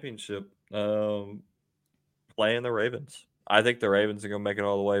AFC Championship playing the Ravens. I think the Ravens are going to make it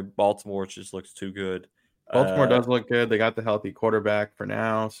all the way. Baltimore just looks too good. Baltimore does look good. They got the healthy quarterback for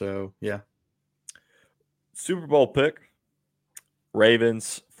now. So, yeah. Super Bowl pick,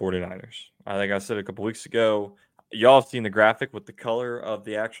 Ravens, 49ers. I think I said a couple weeks ago, y'all have seen the graphic with the color of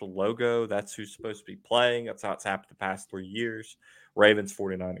the actual logo. That's who's supposed to be playing. That's how it's happened the past 3 years. Ravens,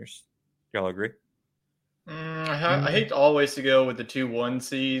 49ers. Y'all agree? I hate always to go with the 2-1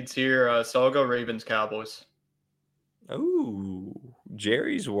 seeds here, so I'll go Ravens, Cowboys. Oh,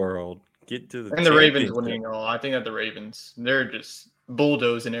 Jerry's world. Get to the and the Ravens winning all. I think that the Ravens, they're just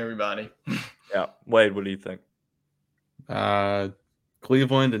bulldozing everybody. Yeah. Wade, what do you think?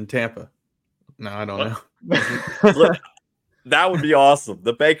 Cleveland and Tampa. No, I don't know. That would be awesome.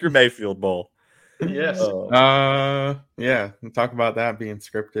 The Baker Mayfield Bowl. Yes. Yeah. We'll talk about that being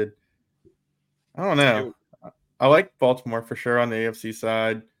scripted. I don't know. I like Baltimore for sure on the AFC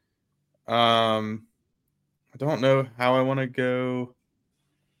side. I don't know how I want to go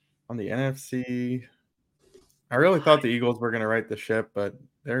on the NFC. I really thought the Eagles were going to right the ship, but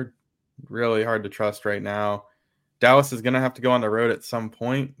they're really hard to trust right now. Dallas is going to have to go on the road at some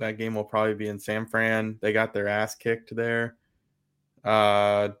point. That game will probably be in San Fran. They got their ass kicked there.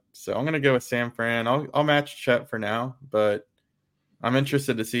 So I'm going to go with San Fran. I'll match Chet for now, but I'm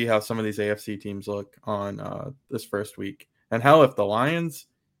interested to see how some of these AFC teams look on this first week. And hell, if the Lions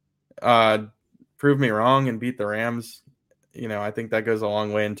prove me wrong and beat the Rams, I think that goes a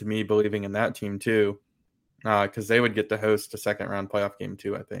long way into me believing in that team too, because they would get to host a second-round playoff game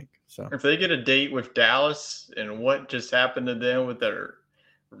too, I think. So if they get a date with Dallas and what just happened to them with their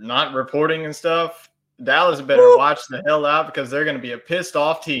not reporting and stuff, Dallas better watch the hell out because they're going to be a pissed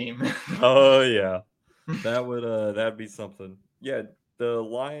off team. Oh yeah, that'd be something. Yeah, the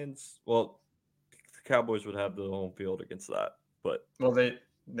Lions. Well, the Cowboys would have the home field against that, but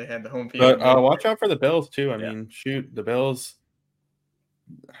they had the home field. But watch out for the Bills too. I mean, shoot, the Bills.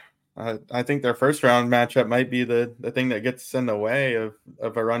 I think their first round matchup might be the thing that gets in the way of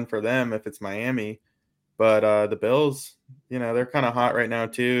a run for them if it's Miami. But the Bills, they're kind of hot right now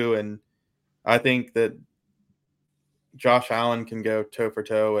too, and I think that Josh Allen can go toe for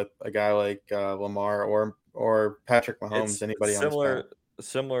toe with a guy like Lamar or Patrick Mahomes. Anybody else?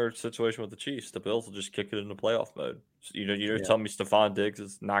 Similar situation with the Chiefs. The Bills will just kick it into playoff mode. So, you're telling me Stephon Diggs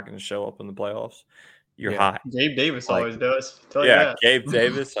is not going to show up in the playoffs? You're high. Gabe Davis always does. Gabe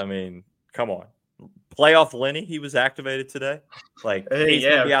Davis. I mean, come on. Playoff Lenny, he was activated today. Like, he's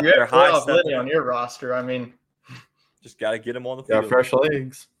going to be out there high. Playoff Lenny on your roster. I mean, just got to get him on the field. Got fresh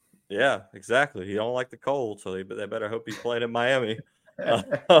legs. Yeah, exactly. He don't like the cold, so they better hope he's playing in Miami.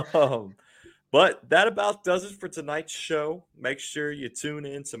 But that about does it for tonight's show. Make sure you tune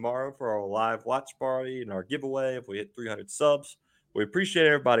in tomorrow for our live watch party and our giveaway if we hit 300 subs. We appreciate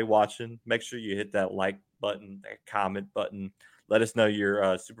everybody watching. Make sure you hit that like button, that comment button. Let us know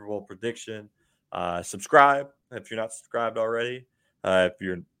your Super Bowl prediction. Subscribe if you're not subscribed already. If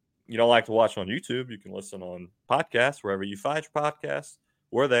you don't like to watch on YouTube, you can listen on podcasts wherever you find your podcasts.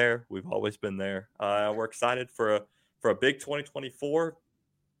 We're there. We've always been there. We're excited for a big 2024.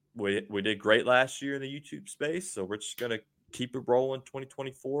 We did great last year in the YouTube space, so we're just going to keep it rolling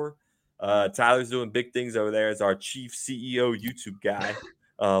 2024. Tyler's doing big things over there as our chief CEO YouTube guy.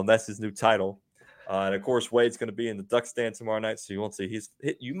 That's his new title. And, of course, Wade's going to be in the duck stand tomorrow night, so you won't see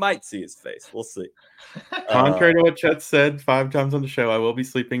you might see his face. We'll see. Contrary to what Chet said 5 times on the show, I will be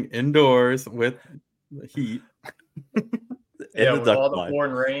sleeping indoors with the heat. With all the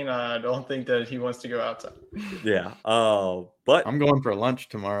pouring rain, I don't think that he wants to go outside. Yeah. But I'm going for lunch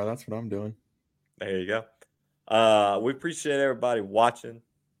tomorrow. That's what I'm doing. There you go. We appreciate everybody watching,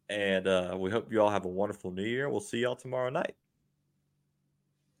 and we hope you all have a wonderful New Year. We'll see y'all tomorrow night.